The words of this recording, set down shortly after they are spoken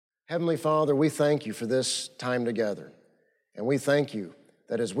Heavenly Father, we thank you for this time together. And we thank you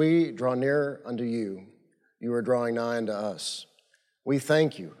that as we draw near unto you, you are drawing nigh unto us. We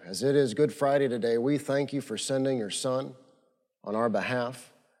thank you, as it is Good Friday today, we thank you for sending your Son on our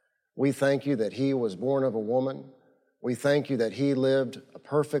behalf. We thank you that he was born of a woman. We thank you that he lived a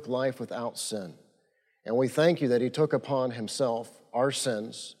perfect life without sin. And we thank you that he took upon himself our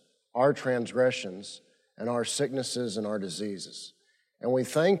sins, our transgressions, and our sicknesses and our diseases. And we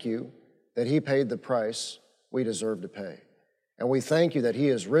thank you that he paid the price we deserve to pay. And we thank you that he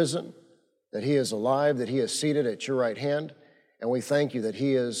is risen, that he is alive, that he is seated at your right hand. And we thank you that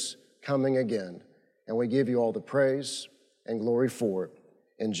he is coming again. And we give you all the praise and glory for it.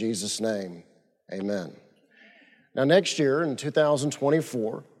 In Jesus' name, amen. Now next year, in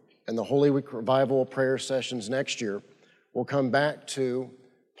 2024, in the Holy Week Revival prayer sessions next year, we'll come back to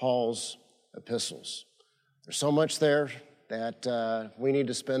Paul's epistles. There's so much there that we need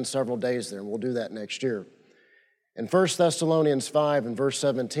to spend several days there, and we'll do that next year. In 1 Thessalonians 5 and verse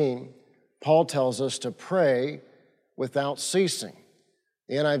 17, Paul tells us to pray without ceasing.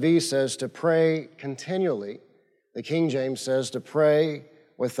 The NIV says to pray continually. The King James says to pray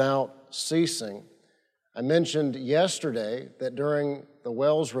without ceasing. I mentioned yesterday that during the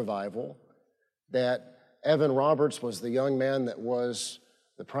Wells revival that Evan Roberts was the young man that was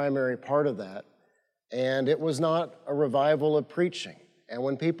the primary part of that. And it was not a revival of preaching. And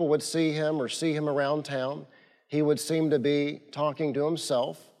when people would see him or see him around town, he would seem to be talking to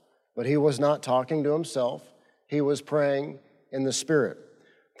himself, but he was not talking to himself. He was praying in the Spirit.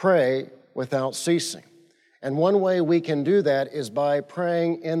 Pray without ceasing. And one way we can do that is by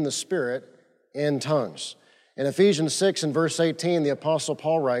praying in the Spirit in tongues. In Ephesians 6 and verse 18, the Apostle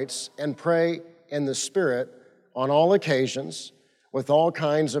Paul writes, "And pray in the Spirit on all occasions with all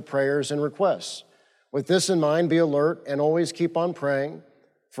kinds of prayers and requests. With this in mind, be alert and always keep on praying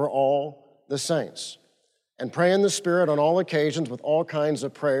for all the saints." And pray in the Spirit on all occasions with all kinds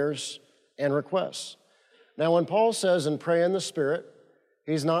of prayers and requests. Now, when Paul says, "and pray in the Spirit,"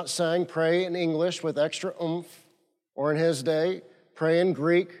 he's not saying pray in English with extra oomph, or in his day, pray in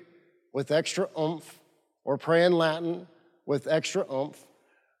Greek with extra oomph, or pray in Latin with extra oomph.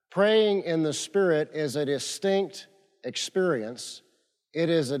 Praying in the Spirit is a distinct experience. It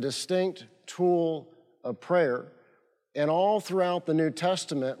is a distinct tool of prayer. And all throughout the New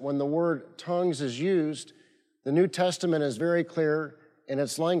Testament, when the word tongues is used, the New Testament is very clear in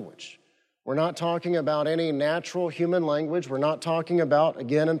its language. We're not talking about any natural human language. We're not talking about,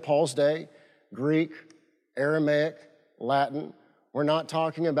 again in Paul's day, Greek, Aramaic, Latin. We're not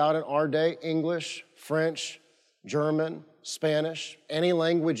talking about in our day English, French, German, Spanish, any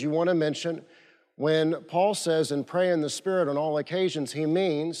language you want to mention. When Paul says, "and pray in the Spirit on all occasions," he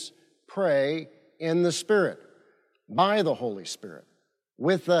means pray in the Spirit, by the Holy Spirit,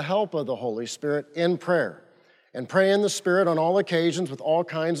 with the help of the Holy Spirit in prayer. And pray in the Spirit on all occasions with all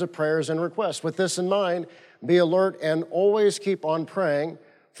kinds of prayers and requests. With this in mind, be alert and always keep on praying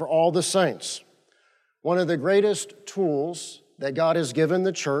for all the saints. One of the greatest tools that God has given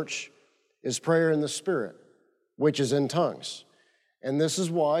the church is prayer in the Spirit, which is in tongues. And this is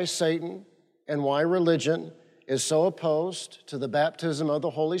why Satan and why religion is so opposed to the baptism of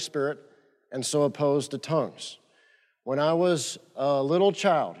the Holy Spirit and so opposed to tongues. When I was a little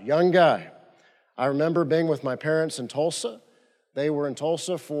child, young guy, I remember being with my parents in Tulsa. They were in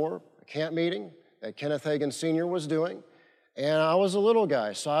Tulsa for a camp meeting that Kenneth Hagin Sr. was doing. And I was a little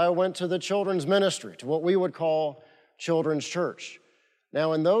guy, so I went to the children's ministry, to what we would call children's church.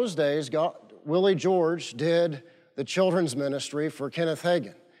 Now, in those days, Willie George did the children's ministry for Kenneth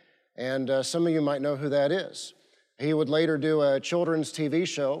Hagin. And some of you might know who that is. He would later do a children's TV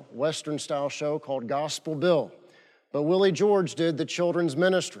show, Western-style show called Gospel Bill. But Willie George did the children's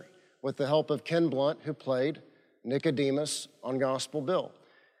ministry with the help of Ken Blunt, who played Nicodemus on Gospel Bill.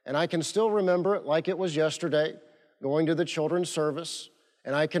 And I can still remember it like it was yesterday, going to the children's service,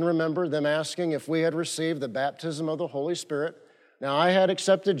 and I can remember them asking if we had received the baptism of the Holy Spirit. Now, I had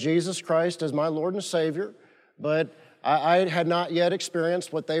accepted Jesus Christ as my Lord and Savior, but I had not yet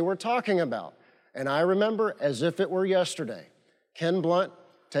experienced what they were talking about. And I remember as if it were yesterday, Ken Blunt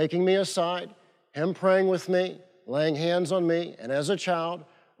taking me aside, him praying with me, laying hands on me, and as a child,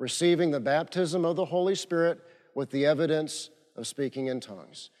 receiving the baptism of the Holy Spirit with the evidence of speaking in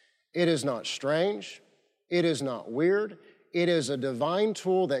tongues. It is not strange. It is not weird. It is a divine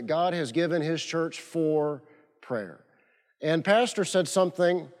tool that God has given His church for prayer. And Pastor said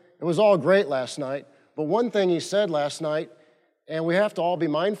something, it was all great last night, but one thing he said last night, and we have to all be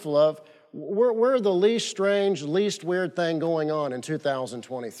mindful of, we're the least strange, least weird thing going on in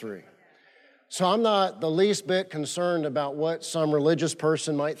 2023. So I'm not the least bit concerned about what some religious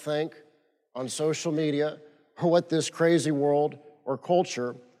person might think on social media or what this crazy world or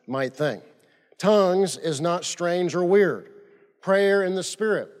culture might think. Tongues is not strange or weird. Prayer in the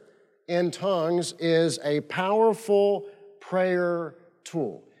Spirit in tongues is a powerful prayer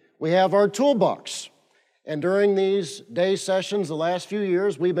tool. We have our toolbox. And during these day sessions the last few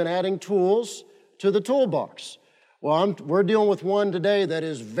years, we've been adding tools to the toolbox. Well, we're dealing with one today that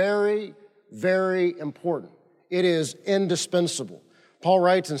is very, very important. It is indispensable. Paul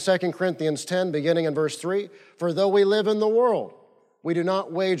writes in 2 Corinthians 10, beginning in verse 3, "For though we live in the world, we do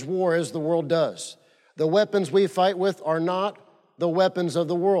not wage war as the world does. The weapons we fight with are not the weapons of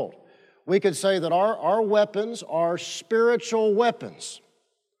the world." We could say that our weapons are spiritual weapons.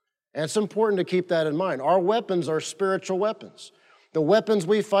 And it's important to keep that in mind. Our weapons are spiritual weapons. The weapons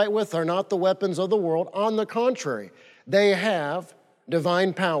we fight with are not the weapons of the world. On the contrary, they have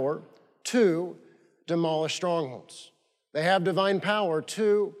divine power to demolish strongholds. They have divine power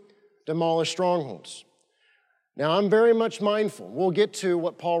to demolish strongholds. Now, I'm very much mindful. We'll get to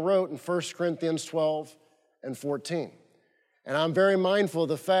what Paul wrote in 1 Corinthians 12 and 14. And I'm very mindful of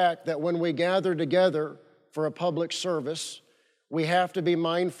the fact that when we gather together for a public service, we have to be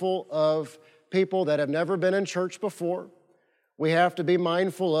mindful of people that have never been in church before. We have to be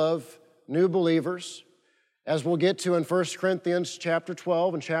mindful of new believers. As we'll get to in 1 Corinthians chapter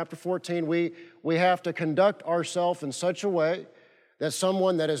 12 and chapter 14, we have to conduct ourselves in such a way that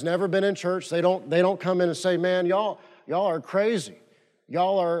someone that has never been in church, they don't come in and say, "Man, y'all are crazy.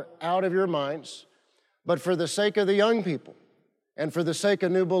 Y'all are out of your minds." But for the sake of the young people, and for the sake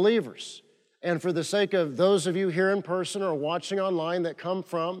of new believers, and for the sake of those of you here in person or watching online that come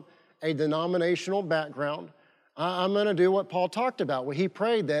from a denominational background, I'm going to do what Paul talked about, where he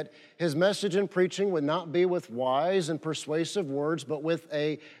prayed that his message and preaching would not be with wise and persuasive words, but with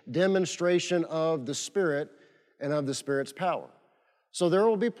a demonstration of the Spirit and of the Spirit's power. So there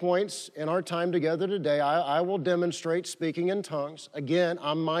will be points in our time together today. I will demonstrate speaking in tongues. Again,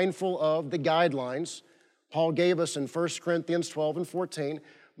 I'm mindful of the guidelines Paul gave us in 1 Corinthians 12 and 14,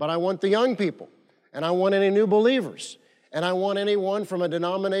 but I want the young people, and I want any new believers, and I want anyone from a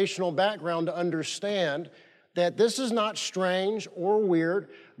denominational background to understand that this is not strange or weird,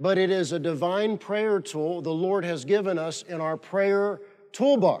 but it is a divine prayer tool the Lord has given us in our prayer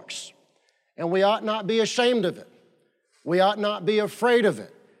toolbox. And we ought not be ashamed of it. We ought not be afraid of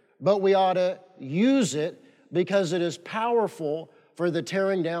it, but we ought to use it because it is powerful for the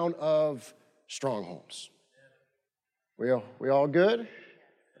tearing down of strongholds. We all good?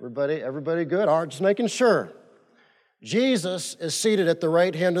 Everybody good? All right, just making sure. Jesus is seated at the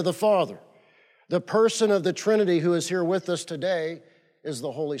right hand of the Father. The person of the Trinity who is here with us today is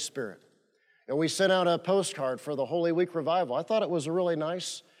the Holy Spirit. And we sent out a postcard for the Holy Week Revival. I thought it was a really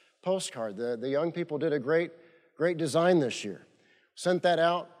nice postcard. The young people did a great design this year. Sent that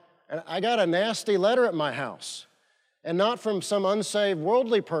out, and I got a nasty letter at my house. And not from some unsaved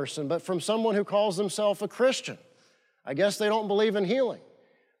worldly person, but from someone who calls himself a Christian. I guess they don't believe in healing.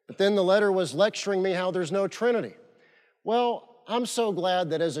 But then the letter was lecturing me how there's no Trinity. Well, I'm so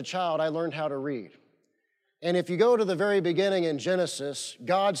glad that as a child I learned how to read. And if you go to the very beginning in Genesis,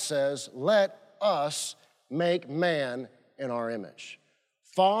 God says, "Let us make man in our image."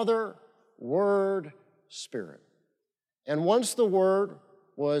 Father, Word, Spirit. And once the Word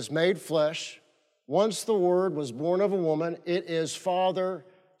was made flesh, once the Word was born of a woman, it is Father,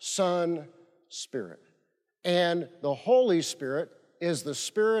 Son, Spirit. And the Holy Spirit is the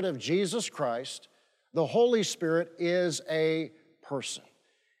Spirit of Jesus Christ. The Holy Spirit is a person.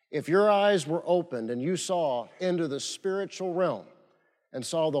 If your eyes were opened and you saw into the spiritual realm and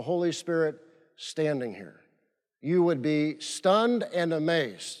saw the Holy Spirit standing here, you would be stunned and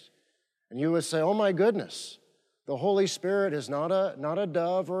amazed. And you would say, "Oh my goodness, the Holy Spirit is not a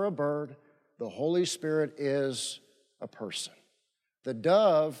dove or a bird. The Holy Spirit is a person." The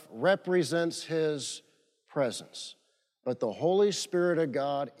dove represents His presence, but the Holy Spirit of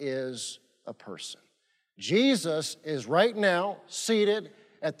God is a person. Jesus is right now seated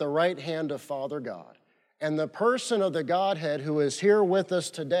at the right hand of Father God. And the person of the Godhead who is here with us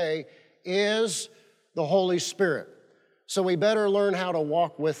today is the Holy Spirit. So we better learn how to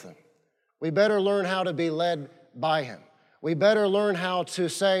walk with Him. We better learn how to be led by Him. We better learn how to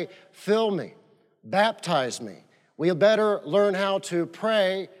say, "Fill me, baptize me." We better learn how to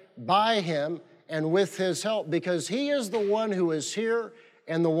pray by Him and with His help, because He is the one who is here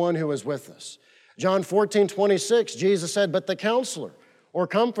and the one who is with us. John 14:26, Jesus said, "But the Counselor, or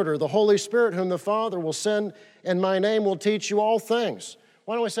Comforter, the Holy Spirit, whom the Father will send in my name, will teach you all things."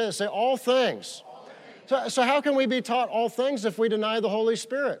 Why don't we say this? Say, all things. So how can we be taught all things if we deny the Holy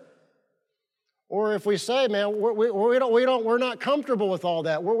Spirit? Or if we say, man, we're not comfortable with all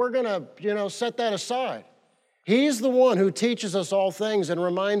that, we're going to, set that aside. He's the one who teaches us all things and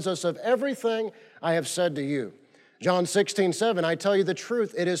reminds us of everything I have said to you. John 16:7, I tell you the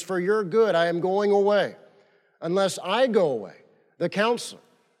truth, it is for your good I am going away. Unless I go away, the counselor,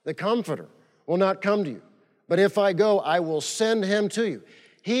 the comforter, will not come to you. But if I go, I will send him to you.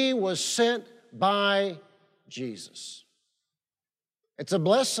 He was sent by Jesus. It's a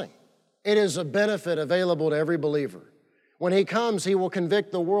blessing. It is a benefit available to every believer. When he comes, he will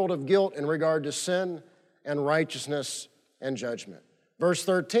convict the world of guilt in regard to sin and righteousness and judgment. Verse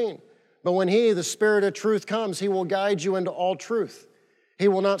 13, but when he, the Spirit of truth, comes, he will guide you into all truth. He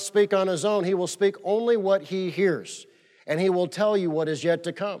will not speak on his own. He will speak only what he hears, and he will tell you what is yet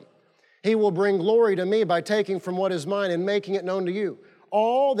to come. He will bring glory to me by taking from what is mine and making it known to you.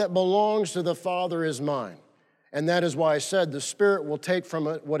 All that belongs to the Father is mine. And that is why I said the Spirit will take from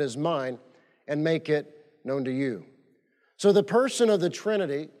it what is mine and make it known to you. So the person of the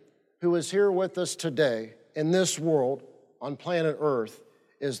Trinity who is here with us today in this world on planet Earth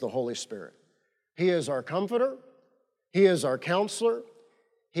is the Holy Spirit. He is our comforter. He is our counselor.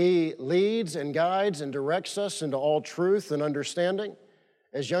 He leads and guides and directs us into all truth and understanding.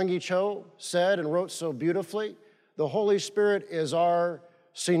 As Youngie Cho said and wrote so beautifully, the Holy Spirit is our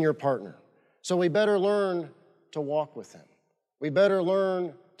senior partner. So we better learn to walk with him. We better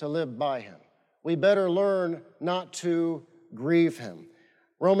learn to live by him. We better learn not to grieve him.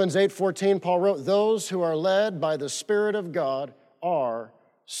 Romans 8:14, Paul wrote, those who are led by the Spirit of God are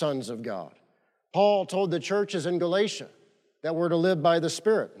sons of God. Paul told the churches in Galatia that we're to live by the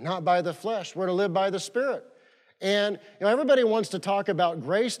Spirit, not by the flesh. We're to live by the Spirit. And everybody wants to talk about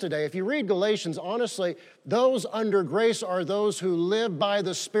grace today. If you read Galatians, honestly, those under grace are those who live by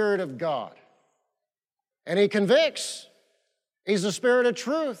the Spirit of God. And he convicts. He's the Spirit of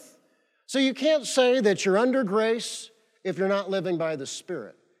truth. So you can't say that you're under grace if you're not living by the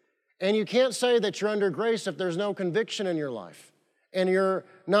Spirit. And you can't say that you're under grace if there's no conviction in your life and you're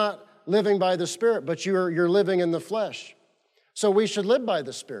not living by the Spirit, but you're living in the flesh. So we should live by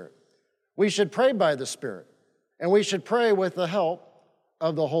the Spirit. We should pray by the Spirit. And we should pray with the help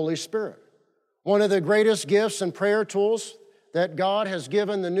of the Holy Spirit. One of the greatest gifts and prayer tools that God has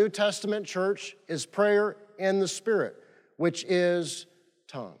given the New Testament church is prayer in the Spirit, which is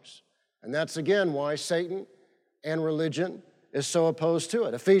tongues. And that's again why Satan and religion is so opposed to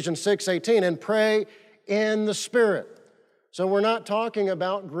it. Ephesians 6:18, and pray in the Spirit. So we're not talking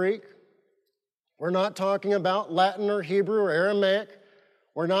about Greek. We're not talking about Latin or Hebrew or Aramaic.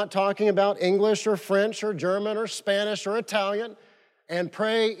 We're not talking about English or French or German or Spanish or Italian. And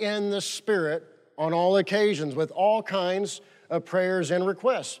pray in the Spirit on all occasions with all kinds of prayers and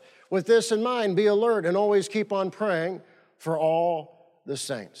requests. With this in mind, be alert and always keep on praying for all the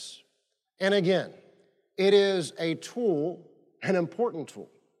saints. And again, it is a tool, an important tool,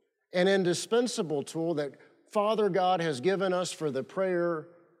 an indispensable tool that Father God has given us for the prayer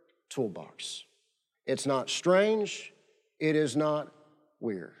toolbox. It's not strange. It is not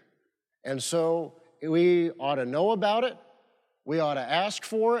weird. And so we ought to know about it. We ought to ask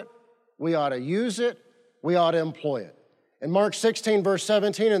for it. We ought to use it. We ought to employ it. In Mark 16, verse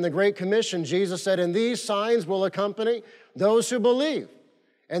 17, in the Great Commission, Jesus said, and these signs will accompany those who believe.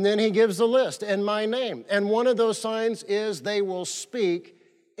 And then he gives the list, in my name. And one of those signs is they will speak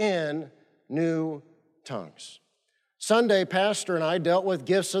in new tongues. Sunday, Pastor and I dealt with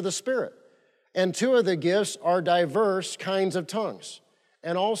gifts of the Spirit. And two of the gifts are diverse kinds of tongues,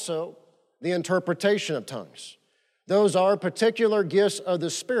 and also the interpretation of tongues. Those are particular gifts of the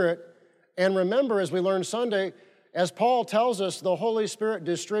Spirit. And remember, as we learned Sunday, as Paul tells us, the Holy Spirit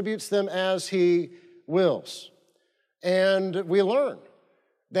distributes them as he wills. And we learn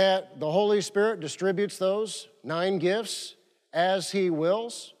that the Holy Spirit distributes those 9 gifts as he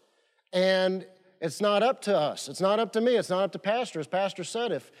wills. And it's not up to us. It's not up to me. It's not up to Pastor. As Pastor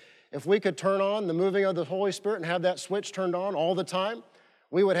said, if we could turn on the moving of the Holy Spirit and have that switch turned on all the time,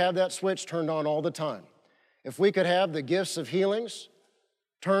 we would have that switch turned on all the time. If we could have the gifts of healings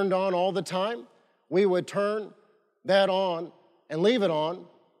turned on all the time, we would turn that on and leave it on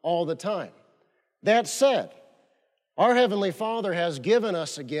all the time. That said, our Heavenly Father has given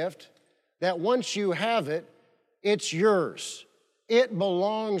us a gift that once you have it, it's yours. It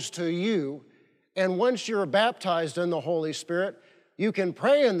belongs to you. And once you're baptized in the Holy Spirit, you can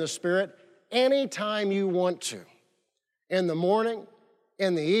pray in the Spirit anytime you want to. In the morning,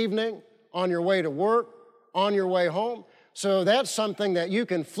 in the evening, on your way to work, on your way home. So that's something that you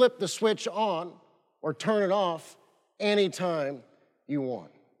can flip the switch on or turn it off anytime you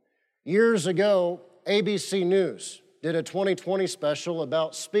want. Years ago, ABC News did a 2020 special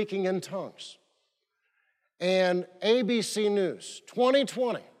about speaking in tongues. And ABC News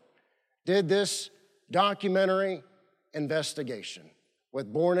 2020 did this documentary investigation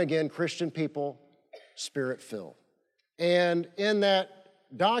with born-again Christian people, Spirit-filled. And in that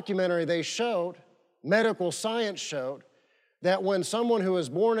documentary, they showed, medical science showed, that when someone who is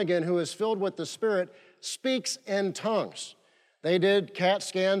born again, who is filled with the Spirit, speaks in tongues. They did CAT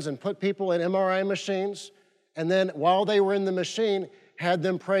scans and put people in MRI machines, and then while they were in the machine, had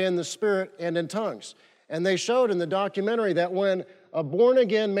them pray in the Spirit and in tongues. And they showed in the documentary that when a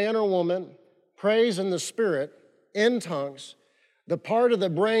born-again man or woman prays in the Spirit, in tongues, the part of the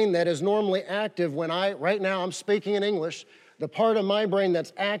brain that is normally active right now I'm speaking in English, the part of my brain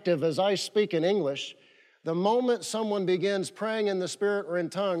that's active as I speak in English, the moment someone begins praying in the Spirit or in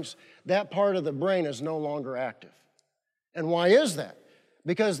tongues, that part of the brain is no longer active. And why is that?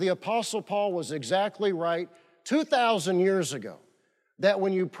 Because the Apostle Paul was exactly right 2,000 years ago, that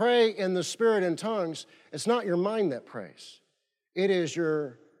when you pray in the Spirit and tongues, it's not your mind that prays. It is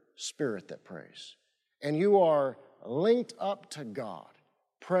your spirit that prays. And you are linked up to God,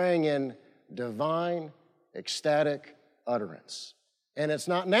 praying in divine, ecstatic utterance. And it's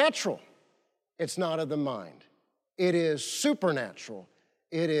not natural. It's not of the mind. It is supernatural.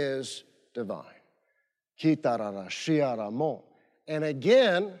 It is divine. And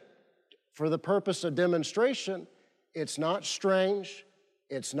again, for the purpose of demonstration, it's not strange.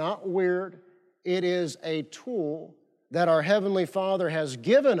 It's not weird. It is a tool that our Heavenly Father has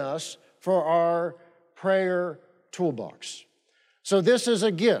given us for our prayer toolbox. So this is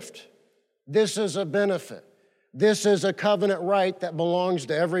a gift. This is a benefit. This is a covenant right that belongs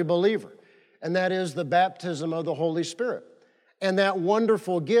to every believer, and that is the baptism of the Holy Spirit. And that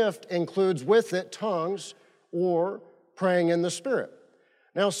wonderful gift includes with it tongues or praying in the Spirit.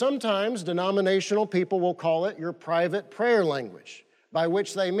 Now, sometimes denominational people will call it your private prayer language, by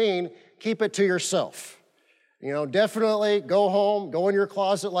which they mean keep it to yourself. Definitely go home, go in your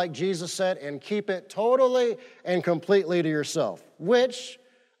closet like Jesus said, and keep it totally and completely to yourself, which,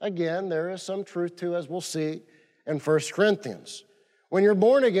 again, there is some truth to, as we'll see in 1 Corinthians. When you're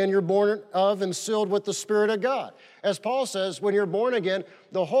born again, you're born of and sealed with the Spirit of God. As Paul says, when you're born again,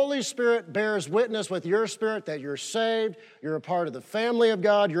 the Holy Spirit bears witness with your spirit that you're saved, you're a part of the family of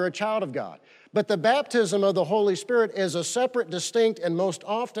God, you're a child of God. But the baptism of the Holy Spirit is a separate, distinct, and most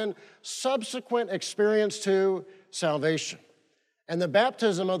often subsequent experience to salvation. And the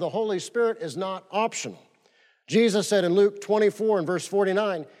baptism of the Holy Spirit is not optional. Jesus said in Luke 24 and verse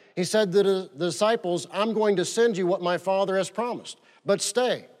 49, he said to the disciples, I'm going to send you what my Father has promised, but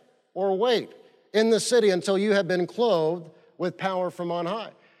stay or wait in the city until you have been clothed with power from on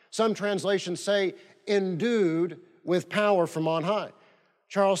high. Some translations say endued with power from on high.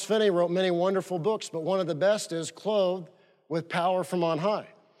 Charles Finney wrote many wonderful books, but one of the best is Clothed with Power from on High.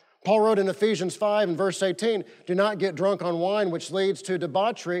 Paul wrote in Ephesians 5 and verse 18, do not get drunk on wine, which leads to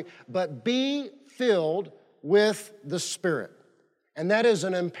debauchery, but be filled with the Spirit. And that is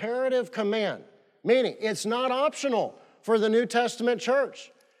an imperative command, meaning it's not optional for the New Testament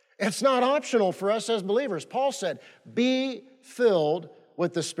church. It's not optional for us as believers. Paul said, be filled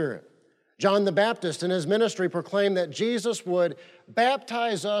with the Spirit. John the Baptist in his ministry proclaimed that Jesus would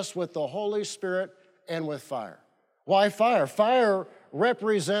baptize us with the Holy Spirit and with fire. Why fire? Fire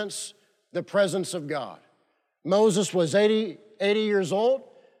represents the presence of God. Moses was 80 years old.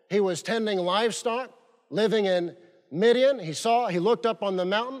 He was tending livestock, living in Midian. He looked up on the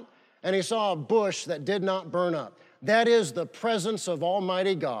mountain, and he saw a bush that did not burn up. That is the presence of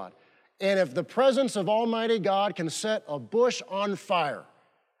Almighty God. And if the presence of Almighty God can set a bush on fire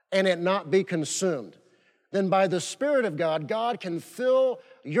and it not be consumed, then by the Spirit of God, God can fill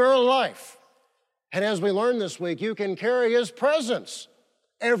your life. And as we learned this week, you can carry His presence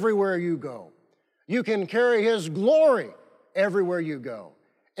everywhere you go. You can carry His glory everywhere you go.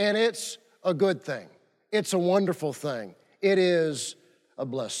 And it's a good thing. It's a wonderful thing. It is a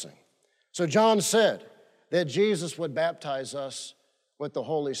blessing. So John said that Jesus would baptize us with the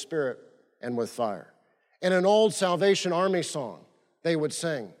Holy Spirit and with fire. In an old Salvation Army song, they would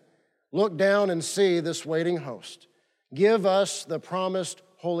sing, look down and see this waiting host. Give us the promised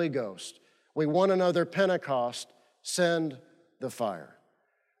Holy Ghost. We want another Pentecost. Send the fire.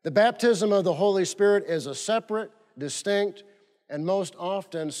 The baptism of the Holy Spirit is a separate, distinct, and most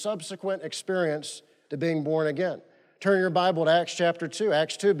often subsequent experience to being born again. Turn your Bible to Acts chapter 2.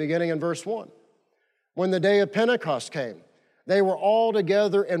 Acts 2, beginning in verse 1. When the day of Pentecost came, they were all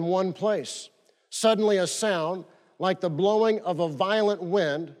together in one place. Suddenly a sound like the blowing of a violent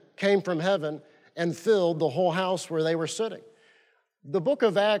wind came from heaven and filled the whole house where they were sitting. The book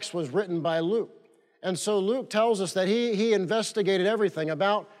of Acts was written by Luke. And so Luke tells us that he investigated everything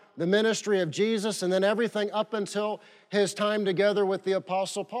about the ministry of Jesus and then everything up until his time together with the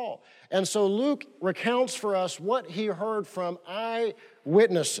Apostle Paul. And so Luke recounts for us what he heard from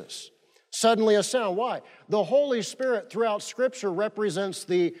eyewitnesses. Suddenly a sound. Why? The Holy Spirit throughout Scripture represents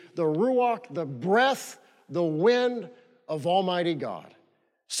the ruach, the breath, the wind of Almighty God.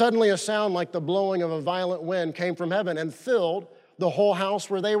 Suddenly a sound like the blowing of a violent wind came from heaven and filled the whole house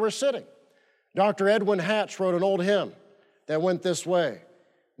where they were sitting. Dr. Edwin Hatch wrote an old hymn that went this way.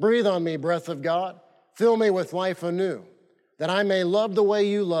 Breathe on me, breath of God. Fill me with life anew, that I may love the way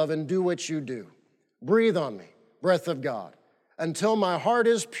you love and do what you do. Breathe on me, breath of God, until my heart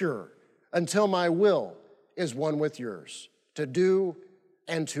is pure, until my will is one with yours, to do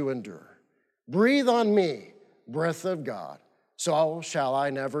and to endure. Breathe on me, breath of God, so shall I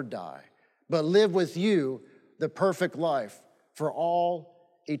never die, but live with you the perfect life for all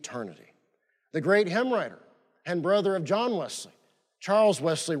eternity. The great hymn writer and brother of John Wesley, Charles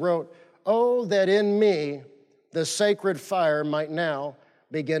Wesley, wrote, "Oh, that in me the sacred fire might now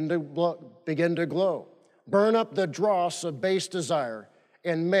begin to glow, burn up the dross of base desire,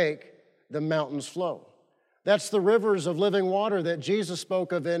 and make the mountains flow." That's the rivers of living water that Jesus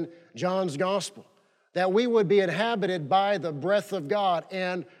spoke of in John's gospel, that we would be inhabited by the breath of God,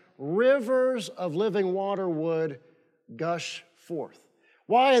 and rivers of living water would gush forth.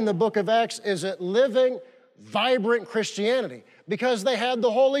 Why in the book of Acts is it living, vibrant Christianity? Because they had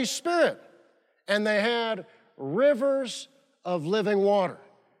the Holy Spirit, and they had rivers of living water,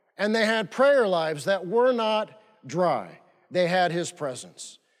 and they had prayer lives that were not dry. They had his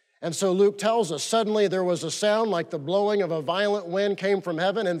presence. And so Luke tells us, suddenly there was a sound like the blowing of a violent wind came from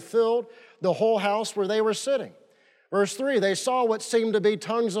heaven and filled the whole house where they were sitting. Verse 3, they saw what seemed to be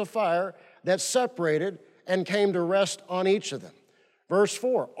tongues of fire that separated and came to rest on each of them. Verse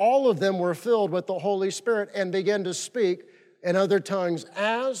 4, all of them were filled with the Holy Spirit and began to speak in other tongues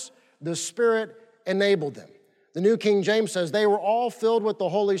as the Spirit enabled them. The New King James says they were all filled with the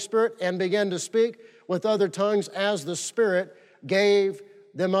Holy Spirit and began to speak with other tongues as the Spirit gave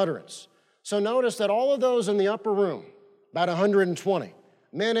them utterance. So notice that all of those in the upper room, about 120,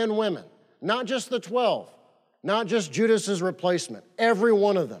 men and women, not just the 12, not just Judas's replacement, every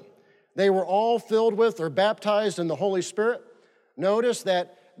one of them, they were all filled with or baptized in the Holy Spirit. Notice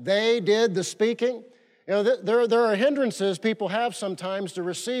that they did the speaking. You know, there are hindrances people have sometimes to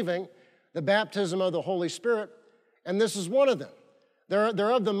receiving the baptism of the Holy Spirit, and this is one of them.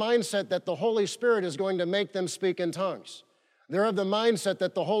 They're of the mindset that the Holy Spirit is going to make them speak in tongues. They're of the mindset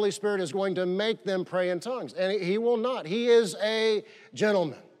that the Holy Spirit is going to make them pray in tongues, and he will not. He is a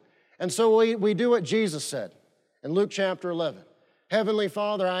gentleman. And so we do what Jesus said in Luke chapter 11. Heavenly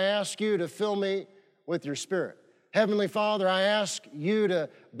Father, I ask you to fill me with your Spirit. Heavenly Father, I ask you to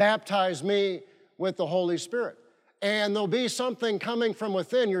baptize me with the Holy Spirit. And there'll be something coming from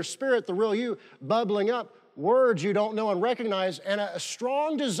within, your spirit, the real you, bubbling up, words you don't know and recognize, and a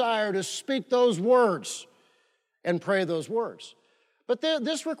strong desire to speak those words and pray those words. But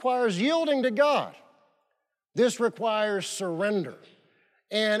this requires yielding to God. This requires surrender.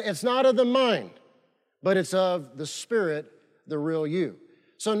 And it's not of the mind, but it's of the Spirit, the real you.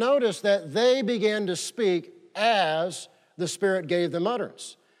 So notice that they began to speak as the Spirit gave them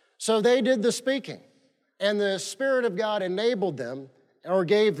utterance. So they did the speaking, and the Spirit of God enabled them or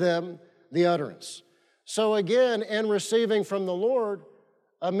gave them the utterance. So again, in receiving from the Lord,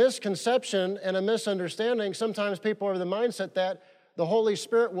 a misconception and a misunderstanding, sometimes people are of the mindset that the Holy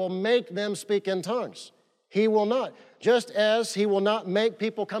Spirit will make them speak in tongues. He will not, just as he will not make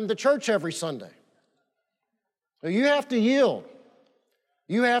people come to church every Sunday. So you have to yield.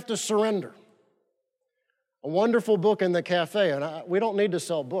 You have to surrender. A wonderful book in the cafe, and we don't need to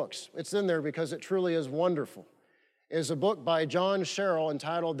sell books. It's in there because it truly is wonderful, is a book by John Sherrill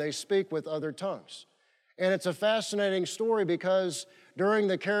entitled They Speak with Other Tongues. And it's a fascinating story because during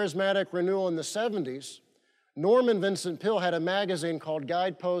the charismatic renewal in the 70s, Norman Vincent Peale had a magazine called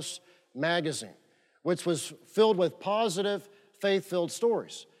Guidepost Magazine, which was filled with positive, faith-filled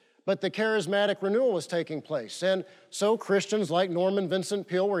stories. But the charismatic renewal was taking place. And so Christians like Norman Vincent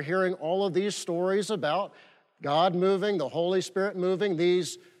Peale were hearing all of these stories about God moving, the Holy Spirit moving,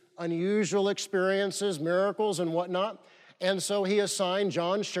 these unusual experiences, miracles, and whatnot. And so he assigned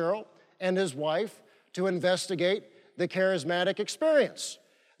John Sherrill and his wife to investigate the charismatic experience.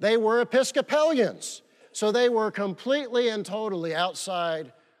 They were Episcopalians, so they were completely and totally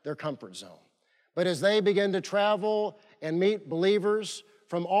outside their comfort zone. But as they began to travel and meet believers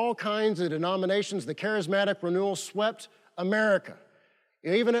from all kinds of denominations, the charismatic renewal swept America.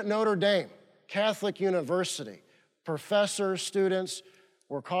 Even at Notre Dame, Catholic University, professors, students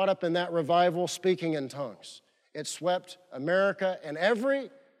were caught up in that revival speaking in tongues. It swept America, and every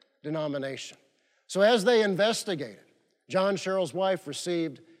denomination. So as they investigated, John Sherrill's wife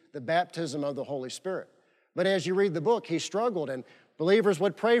received the baptism of the Holy Spirit. But as you read the book, he struggled, and believers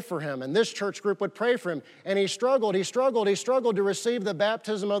would pray for him, and this church group would pray for him, and he struggled to receive the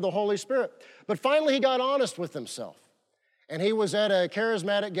baptism of the Holy Spirit. But finally, he got honest with himself, and he was at a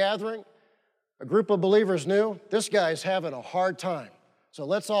charismatic gathering. A group of believers knew this guy's having a hard time, so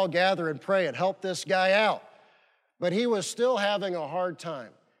let's all gather and pray and help this guy out. But he was still having a hard time,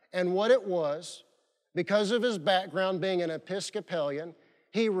 and what it was, because of his background being an Episcopalian,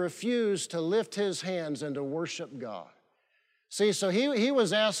 he refused to lift his hands and to worship God. See, so he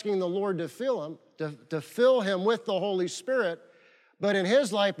was asking the Lord to fill him with the Holy Spirit, but in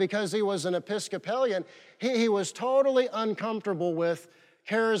his life, because he was an Episcopalian, he was totally uncomfortable with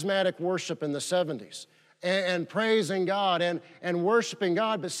charismatic worship in the 70s and praising God and worshiping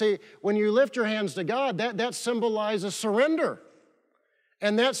God. But see, when you lift your hands to God, that symbolizes surrender.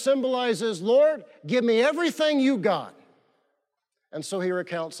 And that symbolizes, Lord, give me everything you got. And so he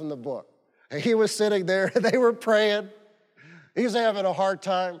recounts in the book. He was sitting there, they were praying. He's having a hard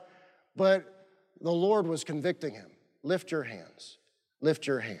time, but the Lord was convicting him. Lift your hands, lift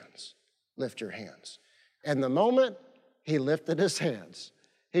your hands, lift your hands. And the moment he lifted his hands,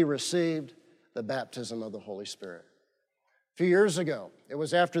 he received the baptism of the Holy Spirit. A few years ago, it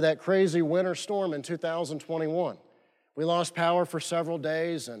was after that crazy winter storm in 2021. We lost power for several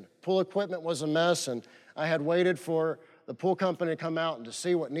days, and pool equipment was a mess, and I had waited for the pool company to come out and to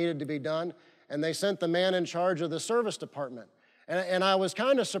see what needed to be done, and they sent the man in charge of the service department. And I was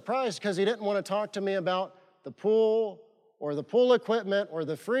kind of surprised because he didn't want to talk to me about the pool or the pool equipment or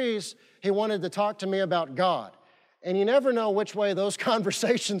the freeze. He wanted to talk to me about God. And you never know which way those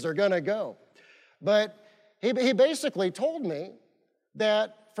conversations are going to go. But he basically told me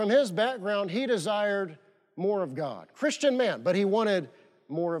that from his background, he desired more of God. Christian man, but he wanted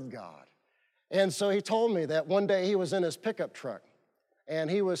more of God. And so he told me that one day he was in his pickup truck and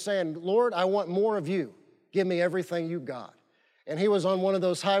he was saying, Lord, I want more of you. Give me everything you got. And he was on one of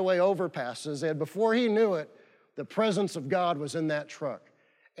those highway overpasses, and before he knew it, the presence of God was in that truck.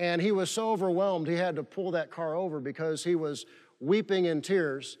 And he was so overwhelmed, he had to pull that car over because he was weeping in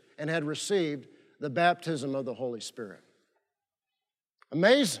tears and had received the baptism of the Holy Spirit.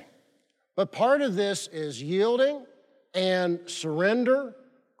 Amazing. But part of this is yielding and surrender,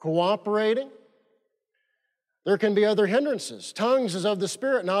 cooperating. There can be other hindrances. Tongues is of the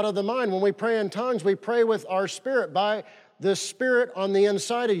Spirit, not of the mind. When we pray in tongues, we pray with our spirit, by the Spirit on the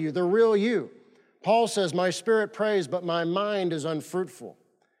inside of you, the real you. Paul says, my spirit prays, but my mind is unfruitful.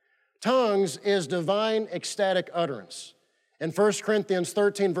 Tongues is divine ecstatic utterance. In 1 Corinthians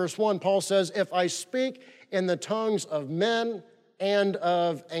 13, verse 1, Paul says, if I speak in the tongues of men and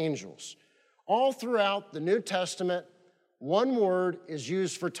of angels. All throughout the New Testament, one word is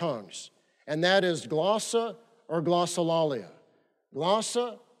used for tongues, and that is glossa or glossolalia.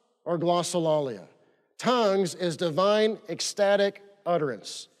 Glossa or glossolalia. Tongues is divine ecstatic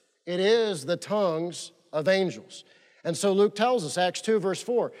utterance. It is the tongues of angels. And so Luke tells us, Acts 2, verse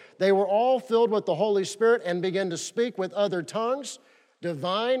 4, they were all filled with the Holy Spirit and began to speak with other tongues,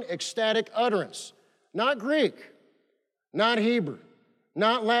 divine ecstatic utterance. Not Greek, not Hebrew,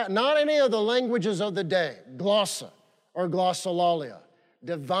 not Latin, not any of the languages of the day, glossa or glossolalia.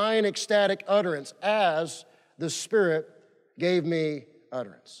 Divine ecstatic utterance as the Spirit gave me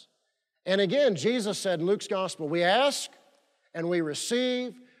utterance. And again, Jesus said in Luke's gospel, we ask and we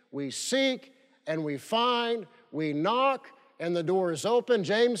receive, we seek and we find, we knock and the door is open.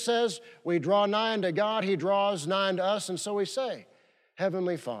 James says we draw nigh unto God, he draws nigh unto us. And so we say,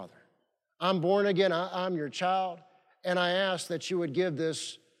 Heavenly Father, I'm born again, I'm your child, and I ask that you would give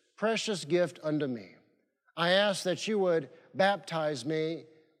this precious gift unto me. I ask that you would baptize me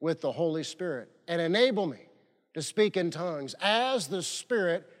with the Holy Spirit and enable me to speak in tongues as the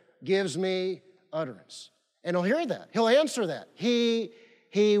Spirit gives me utterance. And he'll hear that. He'll answer that. He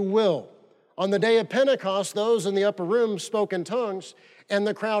will. On the day of Pentecost, those in the upper room spoke in tongues, and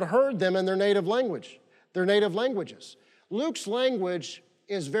the crowd heard them in their native language, their native languages. Luke's language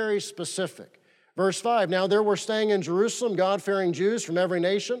is very specific. Verse 5, now there were staying in Jerusalem God-fearing Jews from every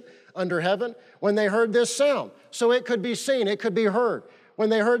nation under heaven when they heard this sound. So it could be seen, it could be heard. When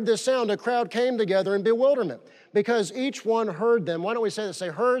they heard this sound, a crowd came together in bewilderment because each one heard them. Why don't we say this? Say,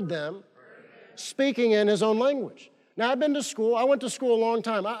 heard them speaking in his own language. Now, I've been to school. I went to school a long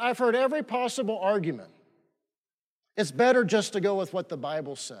time. I've heard every possible argument. It's better just to go with what the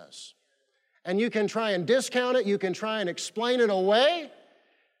Bible says. And you can try and discount it. You can try and explain it away.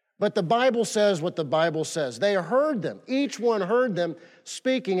 But the Bible says what the Bible says. They heard them. Each one heard them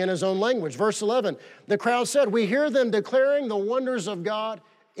speaking in his own language. Verse 11, the crowd said, we hear them declaring the wonders of God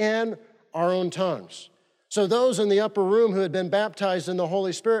in our own tongues. So those in the upper room who had been baptized in the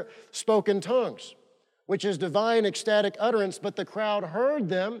Holy Spirit spoke in tongues, which is divine ecstatic utterance, but the crowd heard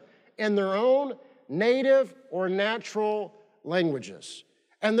them in their own native or natural languages.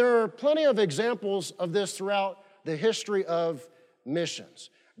 And there are plenty of examples of this throughout the history of missions.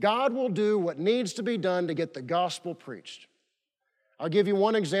 God will do what needs to be done to get the gospel preached. I'll give you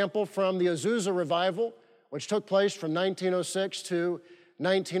one example from the Azusa revival, which took place from 1906 to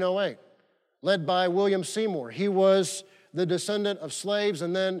 1908, led by William Seymour. He was the descendant of slaves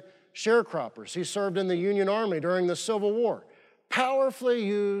and then sharecroppers. He served in the Union Army during the Civil War, powerfully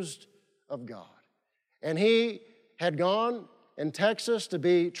used of God. And he had gone in Texas to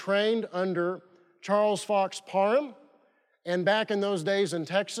be trained under Charles Fox Parham. And back in those days in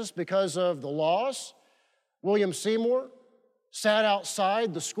Texas, because of the laws, William Seymour sat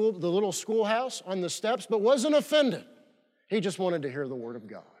outside the little schoolhouse on the steps, but wasn't offended. He just wanted to hear the word of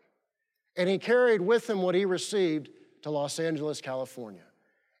God. And he carried with him what he received to Los Angeles, California.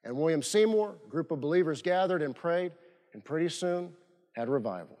 And William Seymour, a group of believers gathered and prayed, and pretty soon had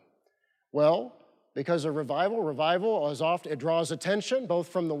revival. Well, because of revival is often, it draws attention both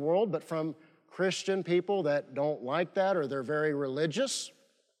from the world, but from Christian people that don't like that or they're very religious.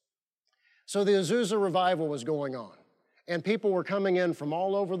 So the Azusa revival was going on, and people were coming in from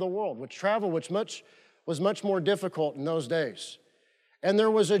all over the world, which was much more difficult in those days. And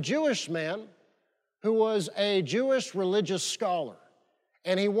there was a Jewish man who was a Jewish religious scholar,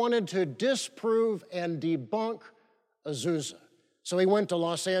 and he wanted to disprove and debunk Azusa. So he went to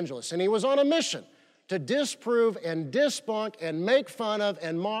Los Angeles, and he was on a mission to disprove and debunk and make fun of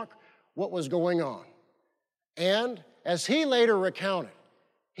and mock what was going on. And as he later recounted,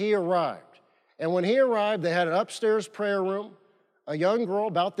 he arrived. And when he arrived, they had an upstairs prayer room, a young girl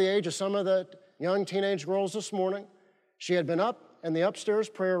about the age of some of the young teenage girls this morning. She had been up in the upstairs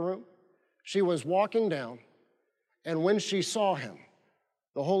prayer room. She was walking down, and when she saw him,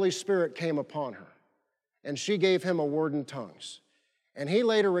 the Holy Spirit came upon her, and she gave him a word in tongues. And he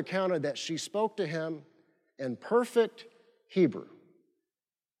later recounted that she spoke to him in perfect Hebrew.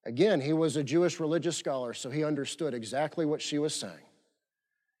 Again, he was a Jewish religious scholar, so he understood exactly what she was saying.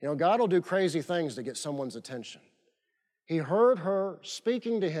 You know, God will do crazy things to get someone's attention. He heard her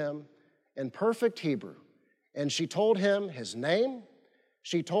speaking to him in perfect Hebrew, and she told him his name,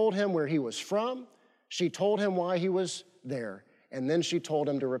 she told him where he was from, she told him why he was there, and then she told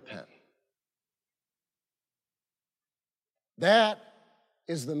him to repent. That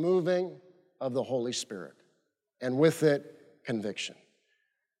is the moving of the Holy Spirit, and with it, conviction.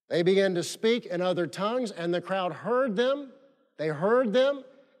 They began to speak in other tongues, and the crowd heard them. They heard them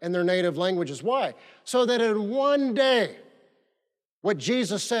in their native languages. Why? So that in one day, what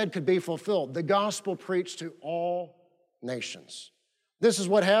Jesus said could be fulfilled. The gospel preached to all nations. This is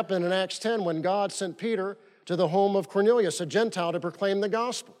what happened in Acts 10 when God sent Peter to the home of Cornelius, a Gentile, to proclaim the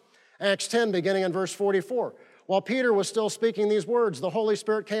gospel. Acts 10, beginning in verse 44. While Peter was still speaking these words, the Holy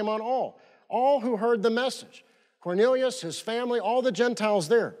Spirit came on all who heard the message. Cornelius, his family, all the Gentiles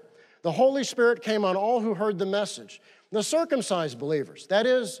there. The Holy Spirit came on all who heard the message. The circumcised believers, that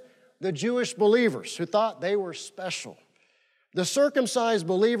is, the Jewish believers who thought they were special. The circumcised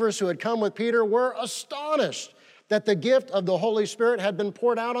believers who had come with Peter were astonished that the gift of the Holy Spirit had been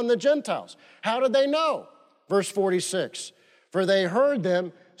poured out on the Gentiles. How did they know? Verse 46, for they heard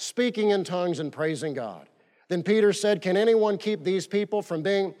them speaking in tongues and praising God. Then Peter said, can anyone keep these people from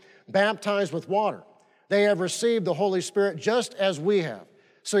being baptized with water? They have received the Holy Spirit just as we have.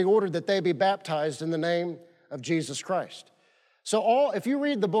 So he ordered that they be baptized in the name of Jesus Christ. So if you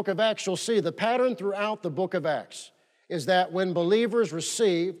read the book of Acts, you'll see the pattern throughout the book of Acts is that when believers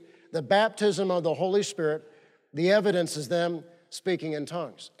receive the baptism of the Holy Spirit, the evidence is them speaking in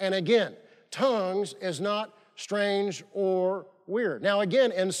tongues. And again, tongues is not strange or weird. Now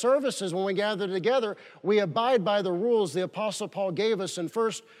again, in services, when we gather together, we abide by the rules the Apostle Paul gave us in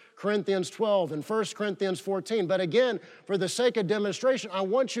 1 Corinthians 12 and 1 Corinthians 14. But again, for the sake of demonstration, I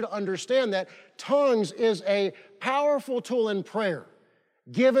want you to understand that tongues is a powerful tool in prayer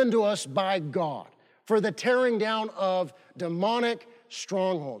given to us by God for the tearing down of demonic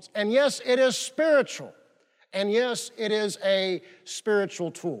strongholds. And yes, it is spiritual. And yes, it is a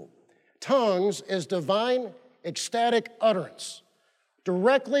spiritual tool. Tongues is divine ecstatic utterance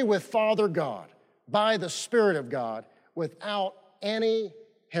directly with Father God by the Spirit of God without any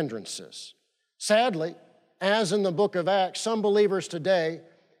hindrances. Sadly, as in the book of Acts, some believers today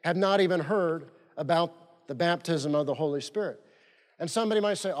have not even heard about the baptism of the Holy Spirit. And somebody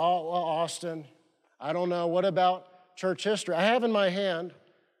might say, oh, well, Austin, I don't know, what about church history? I have in my hand,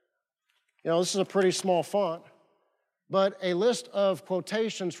 this is a pretty small font, but a list of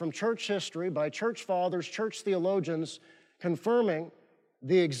quotations from church history by church fathers, church theologians, confirming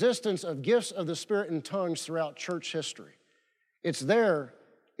the existence of gifts of the Spirit in tongues throughout church history. It's there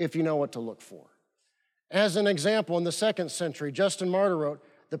if you know what to look for. As an example, in the 2nd century, Justin Martyr wrote,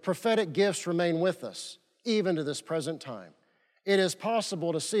 "The prophetic gifts remain with us, even to this present time. It is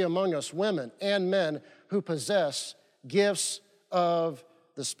possible to see among us women and men who possess gifts of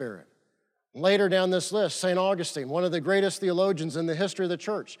the Spirit." Later down this list, St. Augustine, one of the greatest theologians in the history of the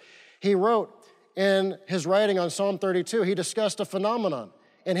church, he wrote in his writing on Psalm 32, he discussed a phenomenon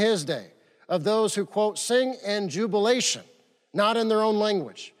in his day of those who, quote, "sing in jubilation, not in their own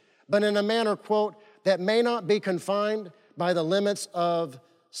language, but in a manner, quote, that may not be confined by the limits of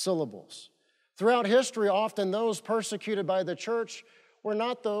syllables." Throughout history, often those persecuted by the church were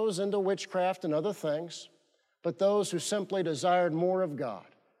not those into witchcraft and other things, but those who simply desired more of God.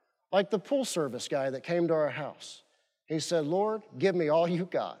 Like the pool service guy that came to our house. He said, "Lord, give me all you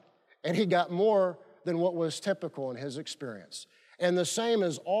got." And he got more than what was typical in his experience. And the same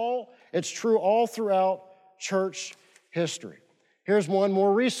is it's true all throughout church history. Here's one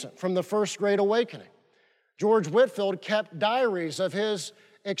more recent from the First Great Awakening. George Whitefield kept diaries of his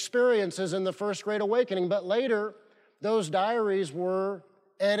experiences in the First Great Awakening, but later those diaries were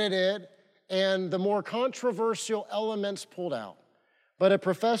edited and the more controversial elements pulled out. But a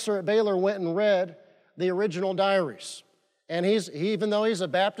professor at Baylor went and read the original diaries. And even though he's a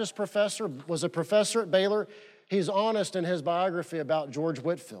Baptist professor, was a professor at Baylor, he's honest in his biography about George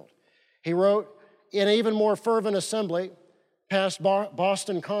Whitefield. He wrote, "In even more fervent assembly, past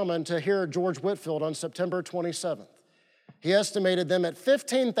Boston Common to hear George Whitefield on September 27th. He estimated them at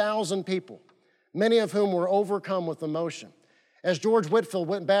 15,000 people, many of whom were overcome with emotion. As George Whitefield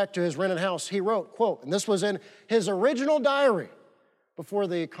went back to his rented house, he wrote, quote, and this was in his original diary before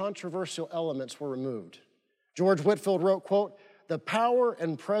the controversial elements were removed. George Whitefield wrote, quote, "The power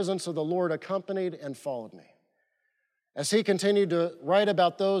and presence of the Lord accompanied and followed me." As he continued to write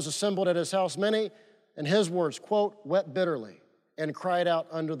about those assembled at his house, many, in his words, quote, "wept bitterly and cried out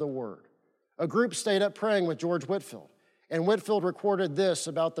under the word." A group stayed up praying with George Whitefield, and Whitefield recorded this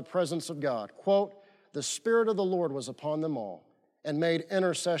about the presence of God, quote, "The Spirit of the Lord was upon them all and made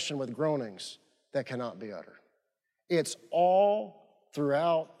intercession with groanings that cannot be uttered." It's all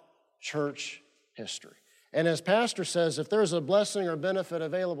throughout church history. And as Pastor says, if there's a blessing or benefit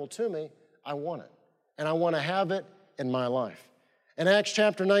available to me, I want it. And I want to have it in my life. In Acts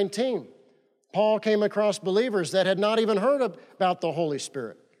chapter 19, Paul came across believers that had not even heard about the Holy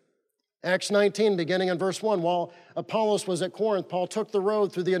Spirit. Acts 19, beginning in verse 1, while Apollos was at Corinth, Paul took the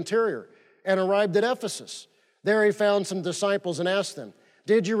road through the interior and arrived at Ephesus. There he found some disciples and asked them,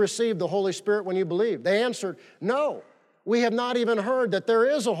 "Did you receive the Holy Spirit when you believed?" They answered, "No, we have not even heard that there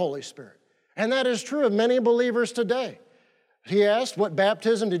is a Holy Spirit." And that is true of many believers today. He asked, "What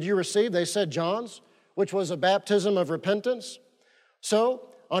baptism did you receive?" They said, "John's, which was a baptism of repentance." So,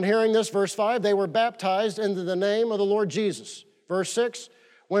 on hearing this, verse 5, they were baptized into the name of the Lord Jesus. Verse 6,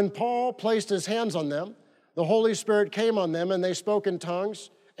 when Paul placed his hands on them, the Holy Spirit came on them, and they spoke in tongues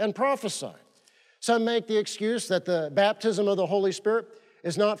and prophesied. Some make the excuse that the baptism of the Holy Spirit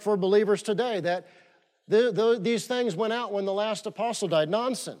is not for believers today, that these things went out when the last apostle died.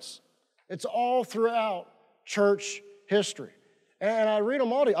 Nonsense. It's all throughout church history. And I read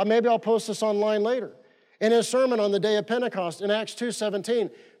them all to you. Maybe I'll post this online later. In his sermon on the day of Pentecost, in Acts 2:17,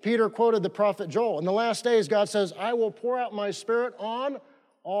 Peter quoted the prophet Joel. In the last days, God says, "I will pour out my Spirit on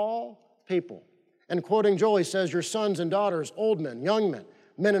all people." And quoting Joel, he says, "Your sons and daughters, old men, young men,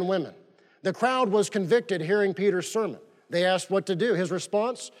 men and women." The crowd was convicted hearing Peter's sermon. They asked what to do. His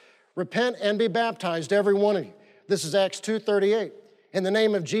response, "Repent and be baptized, every one of you." This is Acts 2:38. "In the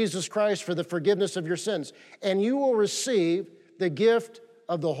name of Jesus Christ for the forgiveness of your sins, and you will receive the gift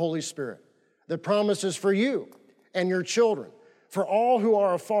of the Holy Spirit. The promise is for you and your children, for all who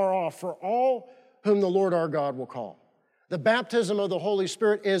are afar off, for all whom the Lord our God will call." The baptism of the Holy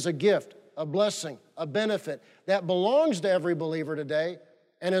Spirit is a gift, a blessing, a benefit that belongs to every believer today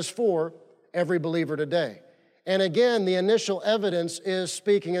and is for every believer today. And again, the initial evidence is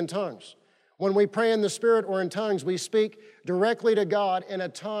speaking in tongues. When we pray in the Spirit or in tongues, we speak directly to God in a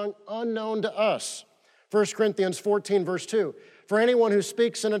tongue unknown to us. 1 Corinthians 14, verse 2, "For anyone who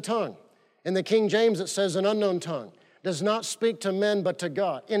speaks in a tongue," in the King James it says an unknown tongue, "does not speak to men but to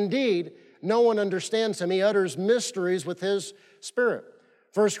God. Indeed, no one understands him. He utters mysteries with his spirit."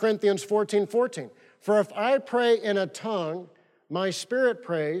 1 Corinthians 14:14, "For if I pray in a tongue, my spirit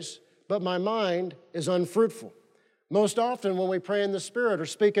prays, but my mind is unfruitful." Most often when we pray in the Spirit or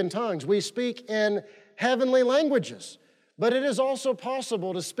speak in tongues, we speak in heavenly languages, but it is also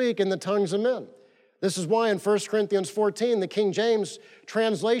possible to speak in the tongues of men. This is why in 1 Corinthians 14, the King James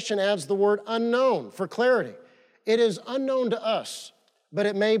translation adds the word unknown for clarity. It is unknown to us, but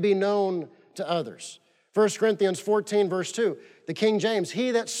it may be known to others. 1 Corinthians 14, verse 2, the King James,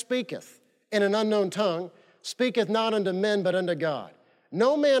 he that speaketh in an unknown tongue speaketh not unto men, but unto God.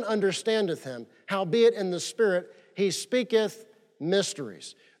 No man understandeth him, howbeit in the Spirit he speaketh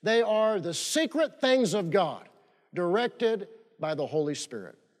mysteries. They are the secret things of God, directed by the Holy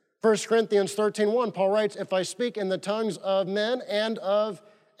Spirit. 1 Corinthians 13:1, Paul writes, if I speak in the tongues of men and of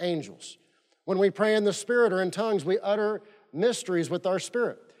angels. When we pray in the Spirit or in tongues, we utter mysteries with our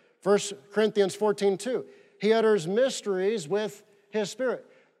spirit. 1 Corinthians 14:2, he utters mysteries with his Spirit.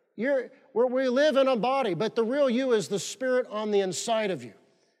 We live in a body, but the real you is the Spirit on the inside of you.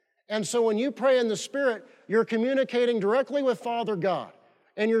 And so when you pray in the Spirit, you're communicating directly with Father God.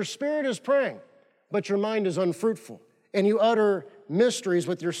 And your spirit is praying, but your mind is unfruitful. And you utter mysteries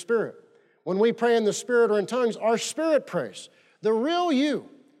with your spirit. When we pray in the Spirit or in tongues, our spirit prays. The real you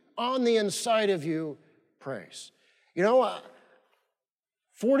on the inside of you prays.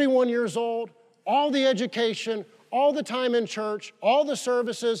 41 years old, all the education, all the time in church, all the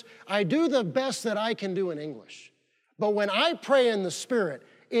services, I do the best that I can do in English. But when I pray in the Spirit,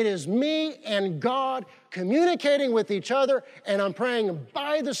 it is me and God communicating with each other, and I'm praying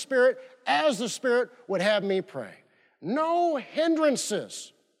by the Spirit as the Spirit would have me pray. No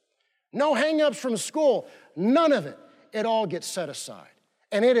hindrances, no hang-ups from school, none of it. It all gets set aside.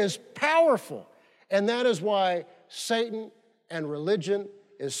 And it is powerful. And that is why Satan and religion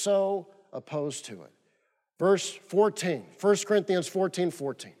is so opposed to it. Verse 14, 1 Corinthians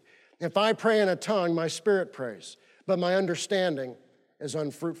 14:14. If I pray in a tongue, my spirit prays, but my understanding is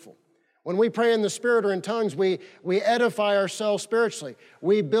unfruitful. When we pray in the Spirit or in tongues, we edify ourselves spiritually.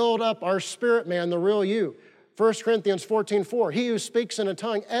 We build up our spirit man, the real you. 1 Corinthians 14:4, he who speaks in a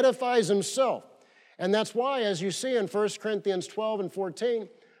tongue edifies himself. And that's why, as you see in 1 Corinthians 12 and 14,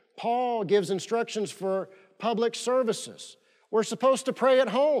 Paul gives instructions for public services. We're supposed to pray at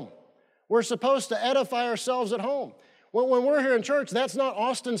home. We're supposed to edify ourselves at home. When we're here in church, that's not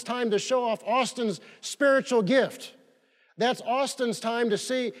Austin's time to show off Austin's spiritual gift. That's Austin's time to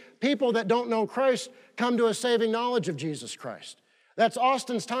see people that don't know Christ come to a saving knowledge of Jesus Christ. That's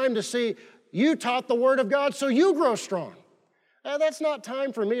Austin's time to see you taught the Word of God so you grow strong. That's not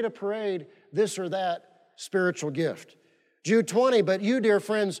time for me to parade this or that spiritual gift. Jude 20, but you, dear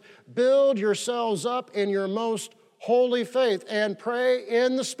friends, build yourselves up in your most holy faith and pray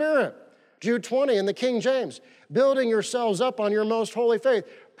in the Spirit. Jude 20 in the King James, building yourselves up on your most holy faith,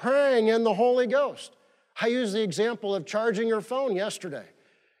 praying in the Holy Ghost. I used the example of charging your phone yesterday,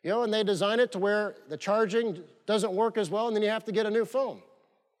 and they design it to where the charging doesn't work as well, and then you have to get a new phone.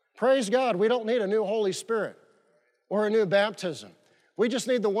 Praise God, we don't need a new Holy Spirit or a new baptism. We just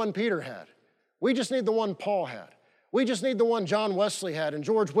need the one Peter had. We just need the one Paul had. We just need the one John Wesley had and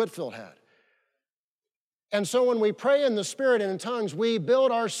George Whitefield had. And so when we pray in the Spirit and in tongues, we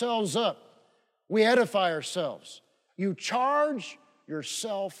build ourselves up. We edify ourselves. You charge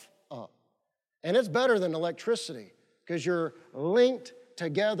yourself up. And it's better than electricity because you're linked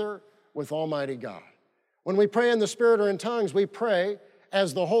together with Almighty God. When we pray in the Spirit or in tongues, we pray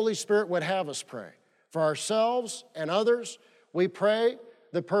as the Holy Spirit would have us pray. For ourselves and others, we pray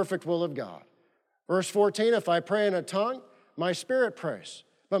the perfect will of God. Verse 14, if I pray in a tongue, my spirit prays,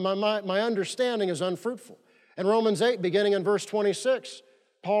 but my understanding is unfruitful. In Romans 8, beginning in verse 26,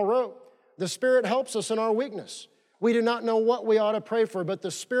 Paul wrote, the Spirit helps us in our weakness. We do not know what we ought to pray for, but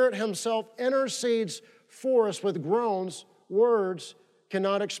the Spirit himself intercedes for us with groans words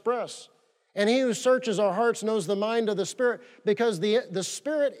cannot express. And he who searches our hearts knows the mind of the Spirit, because the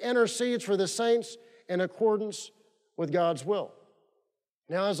Spirit intercedes for the saints in accordance with God's will.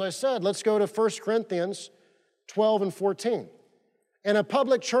 Now, as I said, let's go to 1 Corinthians 12 and 14. In a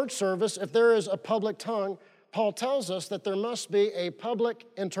public church service, if there is a public tongue, Paul tells us that there must be a public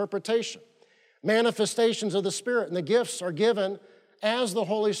interpretation. Manifestations of the Spirit and the gifts are given as the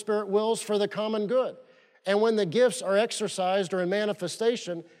Holy Spirit wills for the common good. And when the gifts are exercised or in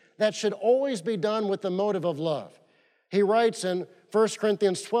manifestation, that should always be done with the motive of love. He writes in 1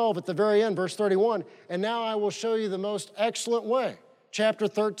 Corinthians 12 at the very end, verse 31, and now I will show you the most excellent way. Chapter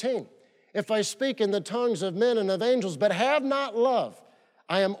 13, if I speak in the tongues of men and of angels, but have not love,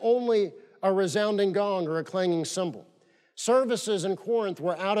 I am only a resounding gong or a clanging cymbal. Services in Corinth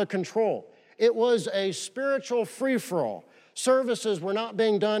were out of control. It was a spiritual free-for-all. Services were not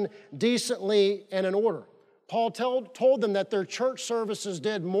being done decently and in order. Paul told them that their church services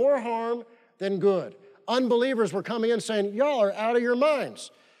did more harm than good. Unbelievers were coming in saying, y'all are out of your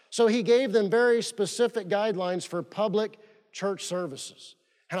minds. So he gave them very specific guidelines for public church services.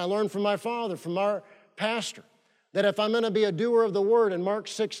 And I learned from my father, from our pastor, that if I'm going to be a doer of the word in Mark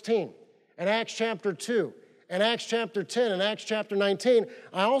 16, and Acts chapter 2, and Acts chapter 10, and Acts chapter 19,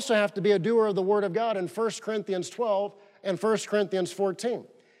 I also have to be a doer of the word of God in 1 Corinthians 12 and 1 Corinthians 14.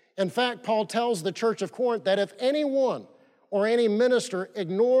 In fact, Paul tells the church of Corinth that if anyone or any minister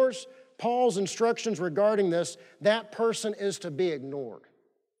ignores Paul's instructions regarding this, that person is to be ignored.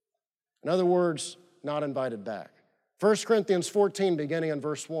 In other words, not invited back. 1 Corinthians 14, beginning in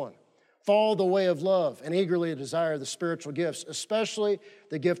verse 1. Follow the way of love and eagerly desire the spiritual gifts, especially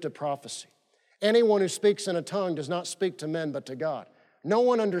the gift of prophecy. Anyone who speaks in a tongue does not speak to men but to God. No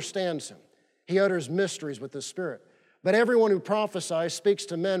one understands him. He utters mysteries with the Spirit. But everyone who prophesies speaks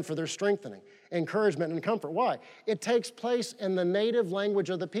to men for their strengthening, encouragement, and comfort. Why? It takes place in the native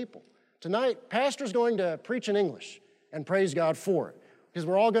language of the people. Tonight, pastor's going to preach in English, and praise God for it, because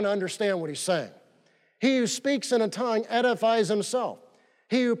we're all going to understand what he's saying. He who speaks in a tongue edifies himself.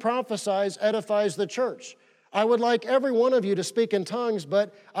 He who prophesies edifies the church. I would like every one of you to speak in tongues,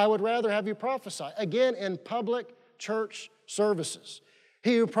 but I would rather have you prophesy. Again, in public church services.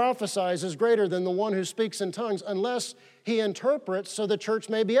 He who prophesies is greater than the one who speaks in tongues unless he interprets so the church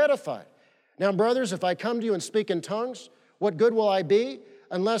may be edified. Now, brothers, if I come to you and speak in tongues, what good will I be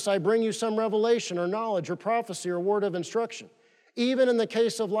unless I bring you some revelation or knowledge or prophecy or word of instruction? Even in the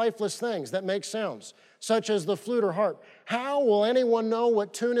case of lifeless things that make sounds, such as the flute or harp, how will anyone know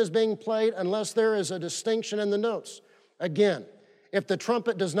what tune is being played unless there is a distinction in the notes? Again, if the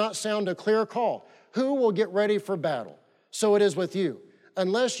trumpet does not sound a clear call, who will get ready for battle? So it is with you.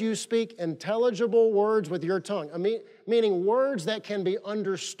 Unless you speak intelligible words with your tongue, meaning words that can be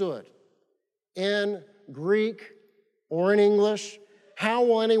understood in Greek or in English, how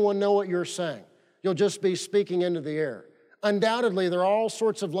will anyone know what you're saying? You'll just be speaking into the air. Undoubtedly, there are all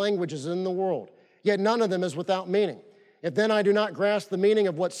sorts of languages in the world, yet none of them is without meaning. If then I do not grasp the meaning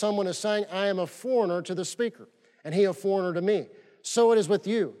of what someone is saying, I am a foreigner to the speaker, and he a foreigner to me. So it is with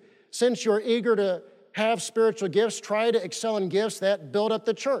you. Since you're eager to have spiritual gifts, try to excel in gifts that build up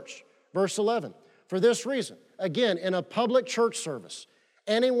the church. Verse 11, for this reason, again, in a public church service,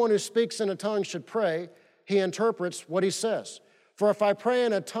 anyone who speaks in a tongue should pray, he interprets what he says. For if I pray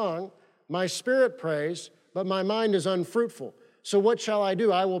in a tongue, my spirit prays, but my mind is unfruitful. So what shall I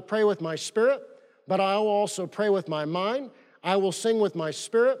do? I will pray with my spirit, but I will also pray with my mind. I will sing with my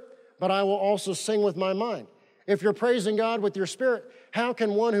spirit, but I will also sing with my mind. If you're praising God with your spirit, how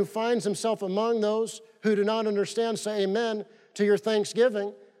can one who finds himself among those who do not understand say amen to your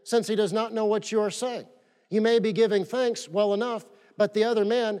thanksgiving, since he does not know what you are saying? You may be giving thanks well enough, but the other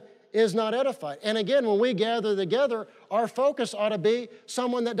man is not edified. And again, when we gather together, our focus ought to be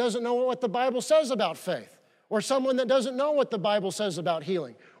someone that doesn't know what the Bible says about faith, or someone that doesn't know what the Bible says about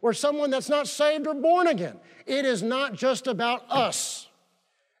healing, or someone that's not saved or born again. It is not just about us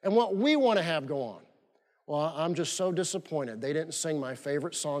and what we want to have go on. Well, I'm just so disappointed they didn't sing my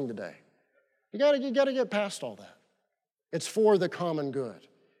favorite song today. You got to get past all that. It's for the common good.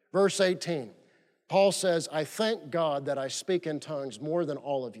 Verse 18, Paul says, I thank God that I speak in tongues more than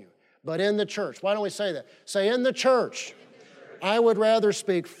all of you. But in the church, why don't we say that? Say, in the church, I would rather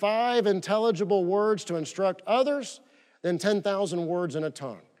speak 5 intelligible words to instruct others than 10,000 words in a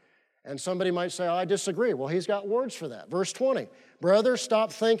tongue. And somebody might say, I disagree. Well, he's got words for that. Verse 20, brothers,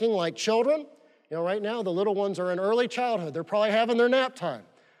 stop thinking like children. You know, right now, the little ones are in early childhood. They're probably having their nap time.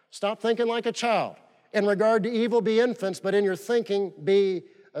 Stop thinking like a child. In regard to evil, be infants, but in your thinking, be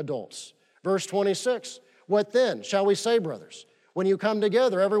adults. Verse 26, what then shall we say, brothers? When you come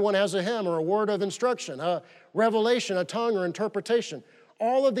together, everyone has a hymn or a word of instruction, a revelation, a tongue, or interpretation.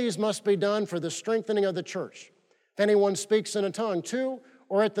 All of these must be done for the strengthening of the church. If anyone speaks in a tongue, 2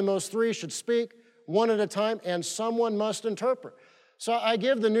 or at the most 3 should speak, 1 at a time, and someone must interpret. So I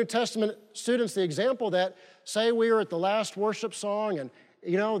give the New Testament students the example that, say we were at the last worship song and,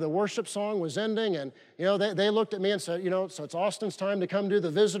 the worship song was ending and, they looked at me and said, so it's Austin's time to come do the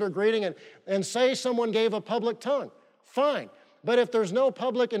visitor greeting and say someone gave a public tongue. Fine. But if there's no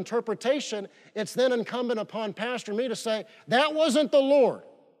public interpretation, it's then incumbent upon Pastor and me to say, that wasn't the Lord.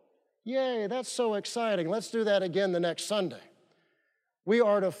 Yay, that's so exciting. Let's do that again the next Sunday. We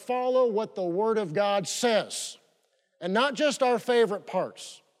are to follow what the Word of God says. And not just our favorite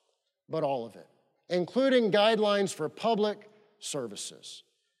parts, but all of it, including guidelines for public services.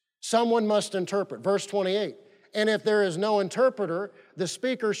 Someone must interpret. Verse 28, and if there is no interpreter, the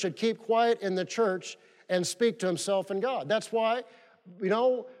speaker should keep quiet in the church and speak to himself and God. That's why,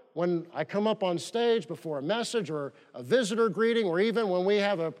 when I come up on stage before a message or a visitor greeting, or even when we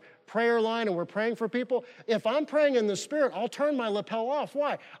have a prayer line and we're praying for people, if I'm praying in the Spirit, I'll turn my lapel off.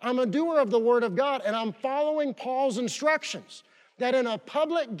 Why? I'm a doer of the Word of God, and I'm following Paul's instructions. that in a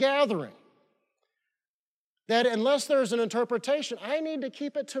public gathering, that unless there's an interpretation, I need to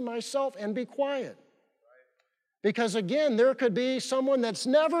keep it to myself and be quiet. Because again, there could be someone that's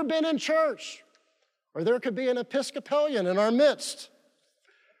never been in church, or there could be an Episcopalian in our midst,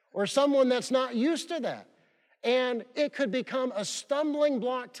 or someone that's not used to that. And it could become a stumbling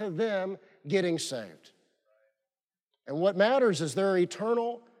block to them getting saved. And what matters is their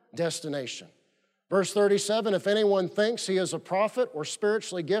eternal destination. Verse 37, if anyone thinks he is a prophet or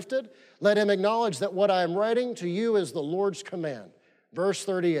spiritually gifted, let him acknowledge that what I am writing to you is the Lord's command. Verse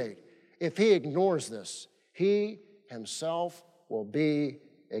 38, if he ignores this, he himself will be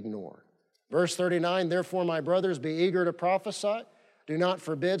ignored. Verse 39, therefore, my brothers, be eager to prophesy. Do not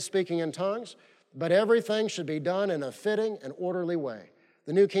forbid speaking in tongues, but everything should be done in a fitting and orderly way.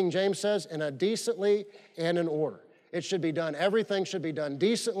 The New King James says, in a decently and in order. It should be done, everything should be done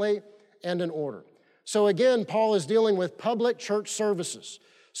decently and in order. So again, Paul is dealing with public church services.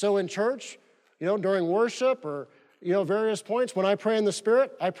 So in church, during worship or, various points, when I pray in the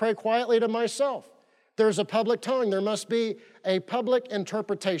Spirit, I pray quietly to myself. There's a public tongue, there must be a public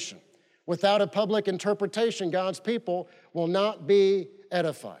interpretation. Without a public interpretation, God's people will not be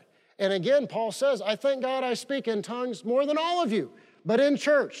edified. And again, Paul says, I thank God I speak in tongues more than all of you. But in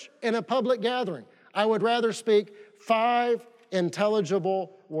church, in a public gathering, I would rather speak 5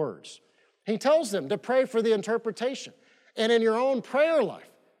 intelligible words. He tells them to pray for the interpretation. And in your own prayer life,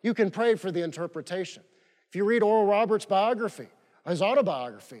 you can pray for the interpretation. If you read Oral Roberts' biography, his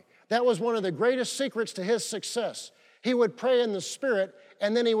autobiography, that was one of the greatest secrets to his success. He would pray in the Spirit,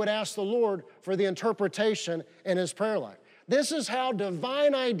 and then he would ask the Lord for the interpretation in his prayer life. This is how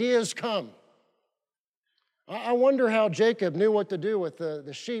divine ideas come. I wonder how Jacob knew what to do with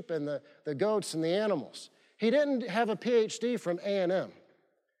the sheep and the goats and the animals. He didn't have a PhD from A&M.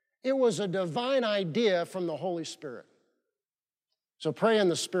 It was a divine idea from the Holy Spirit. So pray in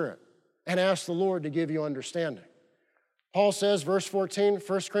the Spirit and ask the Lord to give you understanding. Paul says, verse 14,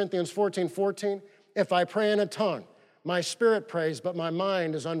 1 Corinthians 14:14, if I pray in a tongue, my spirit prays, but my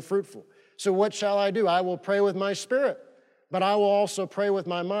mind is unfruitful. So what shall I do? I will pray with my spirit, but I will also pray with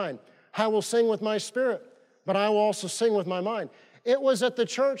my mind. I will sing with my spirit, but I will also sing with my mind. It was at the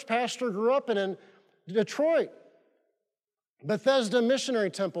church Pastor grew up in Detroit, Bethesda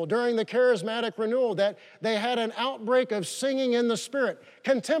Missionary Temple, during the charismatic renewal, that they had an outbreak of singing in the Spirit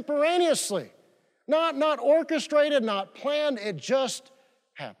contemporaneously. Not orchestrated, not planned, it just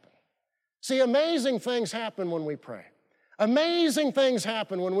happened. See, amazing things happen when we pray. Amazing things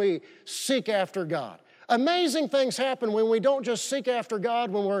happen when we seek after God. Amazing things happen when we don't just seek after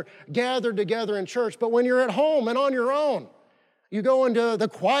God when we're gathered together in church, but when you're at home and on your own. You go into the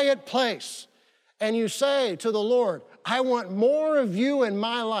quiet place and you say to the Lord, I want more of you in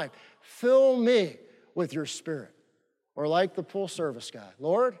my life. Fill me with your Spirit. Or like the pool service guy,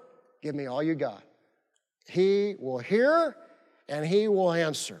 Lord, give me all you got. He will hear and he will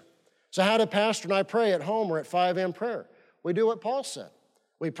answer. So how do Pastor and I pray at home or at 5 a.m. prayer? We do what Paul said.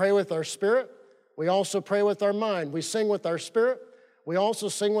 We pray with our spirit. We also pray with our mind. We sing with our spirit. We also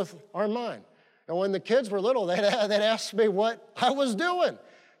sing with our mind. And when the kids were little, they'd ask me what I was doing.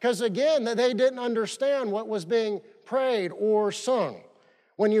 Because again, they didn't understand what was being prayed or sung.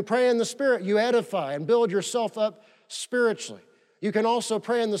 When you pray in the Spirit, you edify and build yourself up spiritually. You can also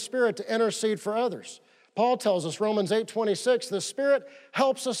pray in the Spirit to intercede for others. Paul tells us, Romans 8:26, the Spirit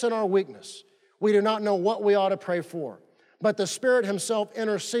helps us in our weakness. We do not know what we ought to pray for, but the Spirit himself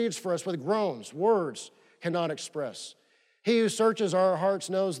intercedes for us with groans, words cannot express. He who searches our hearts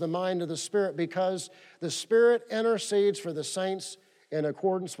knows the mind of the Spirit, because the Spirit intercedes for the saints in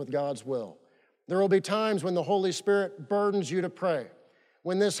accordance with God's will. There will be times when the Holy Spirit burdens you to pray.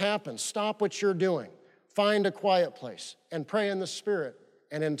 When this happens, stop what you're doing, find a quiet place, and pray in the Spirit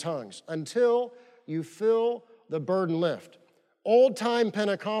and in tongues until you feel the burden lift. Old-time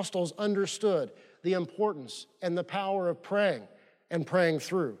Pentecostals understood the importance and the power of praying and praying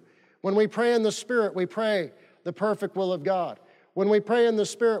through. When we pray in the Spirit, we pray the perfect will of God. When we pray in the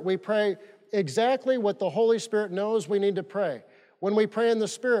Spirit, we pray exactly what the Holy Spirit knows we need to pray. When we pray in the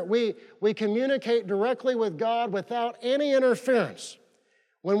Spirit, we communicate directly with God without any interference.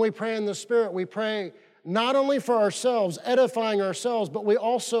 When we pray in the Spirit, we pray not only for ourselves, edifying ourselves, but we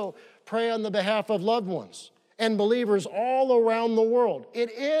also pray on the behalf of loved ones and believers all around the world.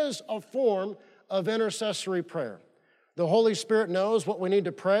 It is a form of intercessory prayer. The Holy Spirit knows what we need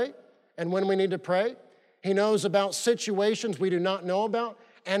to pray and when we need to pray. He knows about situations we do not know about,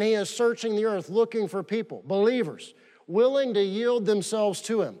 and He is searching the earth looking for people, believers, willing to yield themselves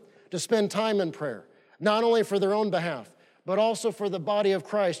to Him, to spend time in prayer, not only for their own behalf, but also for the body of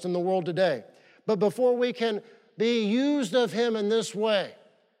Christ in the world today. But before we can be used of Him in this way,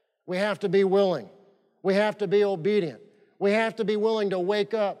 we have to be willing. We have to be obedient. We have to be willing to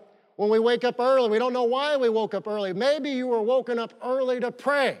wake up. When we wake up early, we don't know why we woke up early. Maybe you were woken up early to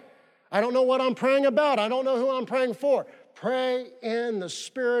pray. I don't know what I'm praying about. I don't know who I'm praying for. Pray in the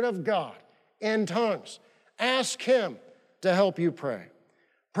Spirit of God, in tongues. Ask Him to help you pray.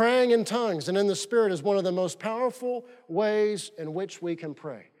 Praying in tongues and in the Spirit is one of the most powerful ways in which we can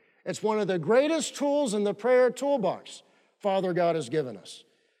pray. It's one of the greatest tools in the prayer toolbox Father God has given us.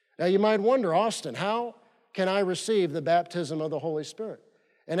 Now you might wonder, Austin, how can I receive the baptism of the Holy Spirit?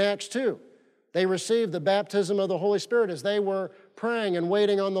 In Acts 2, they received the baptism of the Holy Spirit as they were praying and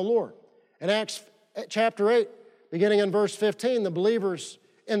waiting on the Lord. In Acts chapter 8, beginning in verse 15, the believers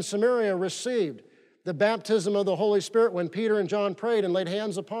in Samaria received the baptism of the Holy Spirit when Peter and John prayed and laid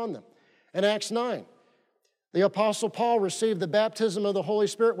hands upon them. In Acts 9, the Apostle Paul received the baptism of the Holy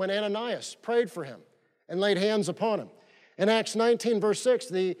Spirit when Ananias prayed for him and laid hands upon him. In Acts 19, verse 6,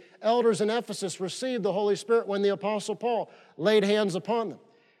 the elders in Ephesus received the Holy Spirit when the Apostle Paul laid hands upon them.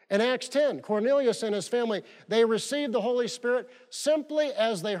 In Acts 10, Cornelius and his family, they received the Holy Spirit simply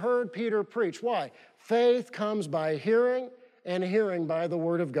as they heard Peter preach. Why? Faith comes by hearing, and hearing by the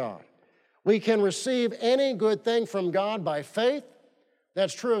Word of God. We can receive any good thing from God by faith.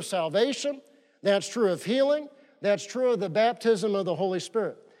 That's true of salvation. That's true of healing. That's true of the baptism of the Holy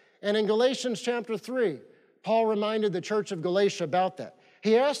Spirit. And in Galatians chapter 3, Paul reminded the church of Galatia about that.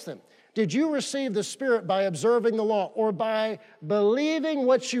 He asked them, did you receive the Spirit by observing the law or by believing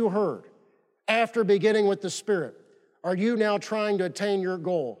what you heard? After beginning with the Spirit, are you now trying to attain your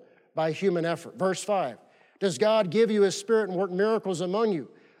goal by human effort? Verse 5, does God give you His Spirit and work miracles among you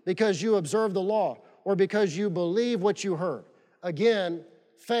because you observe the law or because you believe what you heard? Again,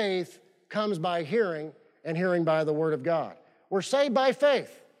 faith comes by hearing, and hearing by the Word of God. We're saved by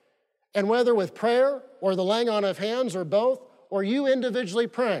faith. And whether with prayer or the laying on of hands or both, or you individually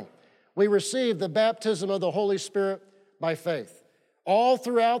praying, we receive the baptism of the Holy Spirit by faith. All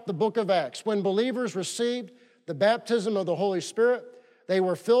throughout the book of Acts, when believers received the baptism of the Holy Spirit, they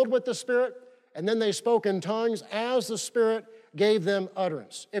were filled with the Spirit, and then they spoke in tongues as the Spirit gave them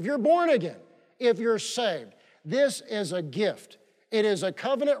utterance. If you're born again, if you're saved, this is a gift. It is a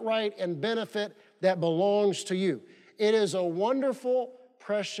covenant right and benefit that belongs to you. It is a wonderful,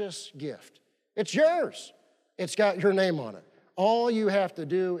 precious gift. It's yours. It's got your name on it. All you have to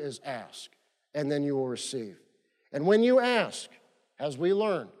do is ask, and then you will receive. And when you ask, as we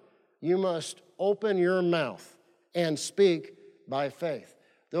learn, you must open your mouth and speak by faith.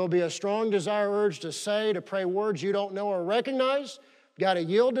 There will be a strong desire, urge to say, to pray words you don't know or recognize. You've got to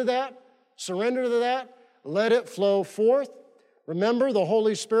yield to that, surrender to that, let it flow forth. Remember, the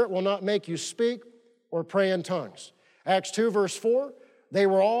Holy Spirit will not make you speak or pray in tongues. Acts 2, verse 4, they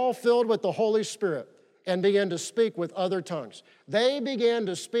were all filled with the Holy Spirit and began to speak with other tongues. They began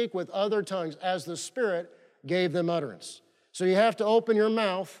to speak with other tongues as the Spirit gave them utterance. So you have to open your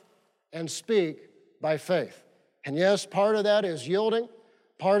mouth and speak by faith. And yes, part of that is yielding.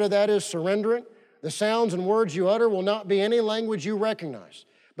 Part of that is surrendering. The sounds and words you utter will not be any language you recognize.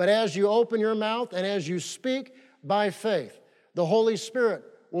 But as you open your mouth and as you speak by faith, the Holy Spirit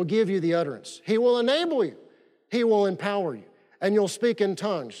will give you the utterance. He will enable you. He will empower you. And you'll speak in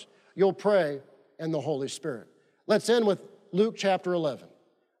tongues. You'll pray in the Holy Spirit. Let's end with Luke chapter 11.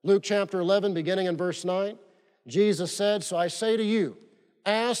 Luke chapter 11, beginning in verse 9, Jesus said, so I say to you,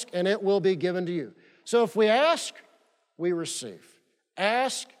 ask and it will be given to you. So if we ask, we receive.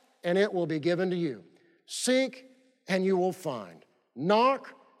 Ask and it will be given to you. Seek and you will find.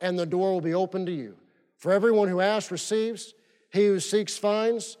 Knock and the door will be opened to you. For everyone who asks receives, he who seeks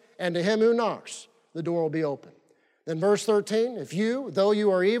finds, and to him who knocks, the door will be open. Then verse 13, if you, though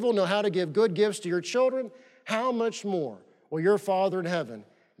you are evil, know how to give good gifts to your children, how much more will your Father in heaven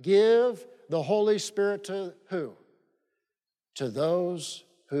give the Holy Spirit to who? To those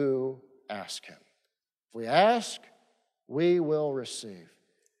who ask Him. If we ask, we will receive.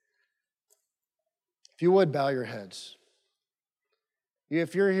 If you would, bow your heads.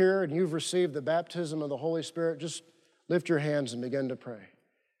 If you're here and you've received the baptism of the Holy Spirit, just lift your hands and begin to pray.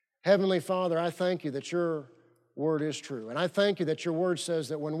 Heavenly Father, I thank you that your word is true. And I thank you that your word says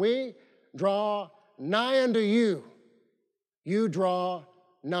that when we draw nigh unto you, you draw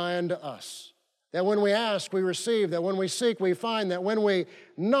nigh unto us. That when we ask, we receive. That when we seek, we find. That when we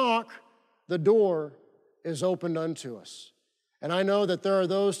knock, the door is opened unto us. And I know that there are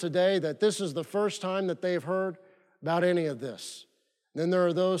those today that this is the first time that they've heard about any of this. Then there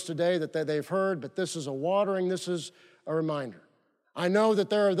are those today that they've heard, but this is a watering, this is a reminder. I know that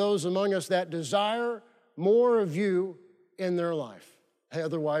there are those among us that desire more of you in their life.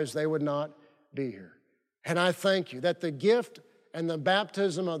 Otherwise, they would not be here. And I thank you that the gift and the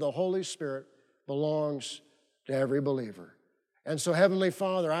baptism of the Holy Spirit belongs to every believer. And so, Heavenly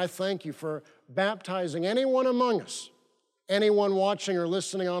Father, I thank you for baptizing anyone among us, anyone watching or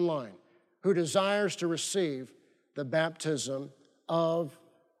listening online who desires to receive the baptism of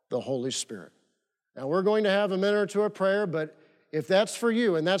the Holy Spirit. Now, we're going to have a minute or two of prayer, but if that's for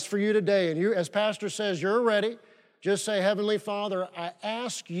you and that's for you today, and you, as Pastor says, you're ready, just say, Heavenly Father, I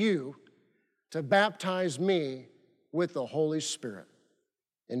ask you to baptize me with the Holy Spirit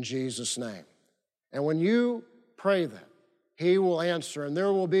in Jesus' name. And when you pray that, He will answer, and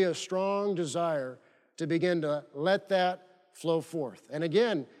there will be a strong desire to begin to let that flow forth. And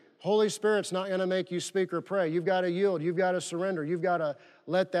again, Holy Spirit's not going to make you speak or pray. You've got to yield. You've got to surrender. You've got to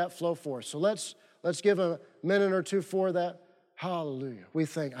let that flow forth. So let's give a minute or two for that. Hallelujah.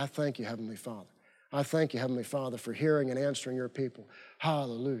 I thank you, Heavenly Father. I thank you, Heavenly Father, for hearing and answering your people.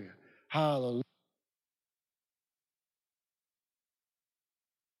 Hallelujah. Hallelujah.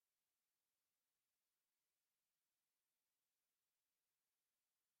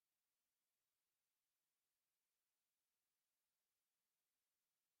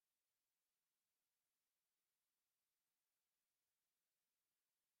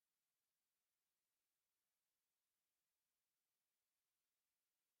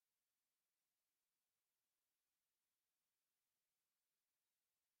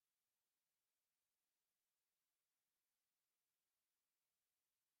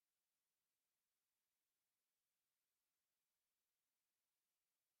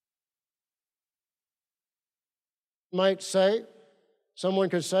 Someone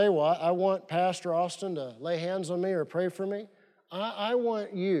could say, well, I want Pastor Austin to lay hands on me or pray for me. I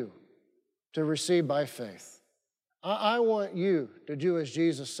want you to receive by faith. I want you to do as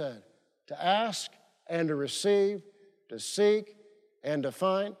Jesus said, to ask and to receive, to seek and to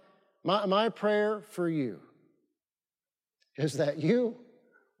find. My prayer for you is that you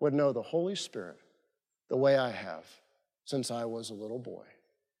would know the Holy Spirit the way I have since I was a little boy.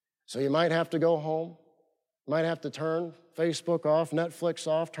 So you might have to go home, might have to turn Facebook off, Netflix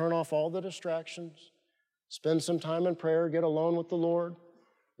off, turn off all the distractions, spend some time in prayer, get alone with the Lord,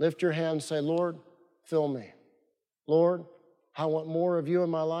 lift your hand and say, Lord, fill me. Lord, I want more of you in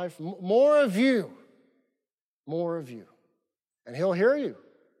my life, more of you, more of you. And He'll hear you.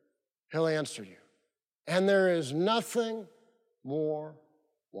 He'll answer you. And there is nothing more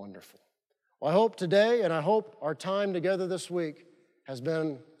wonderful. Well, I hope today and I hope our time together this week has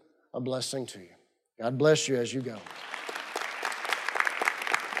been a blessing to you. God bless you as you go.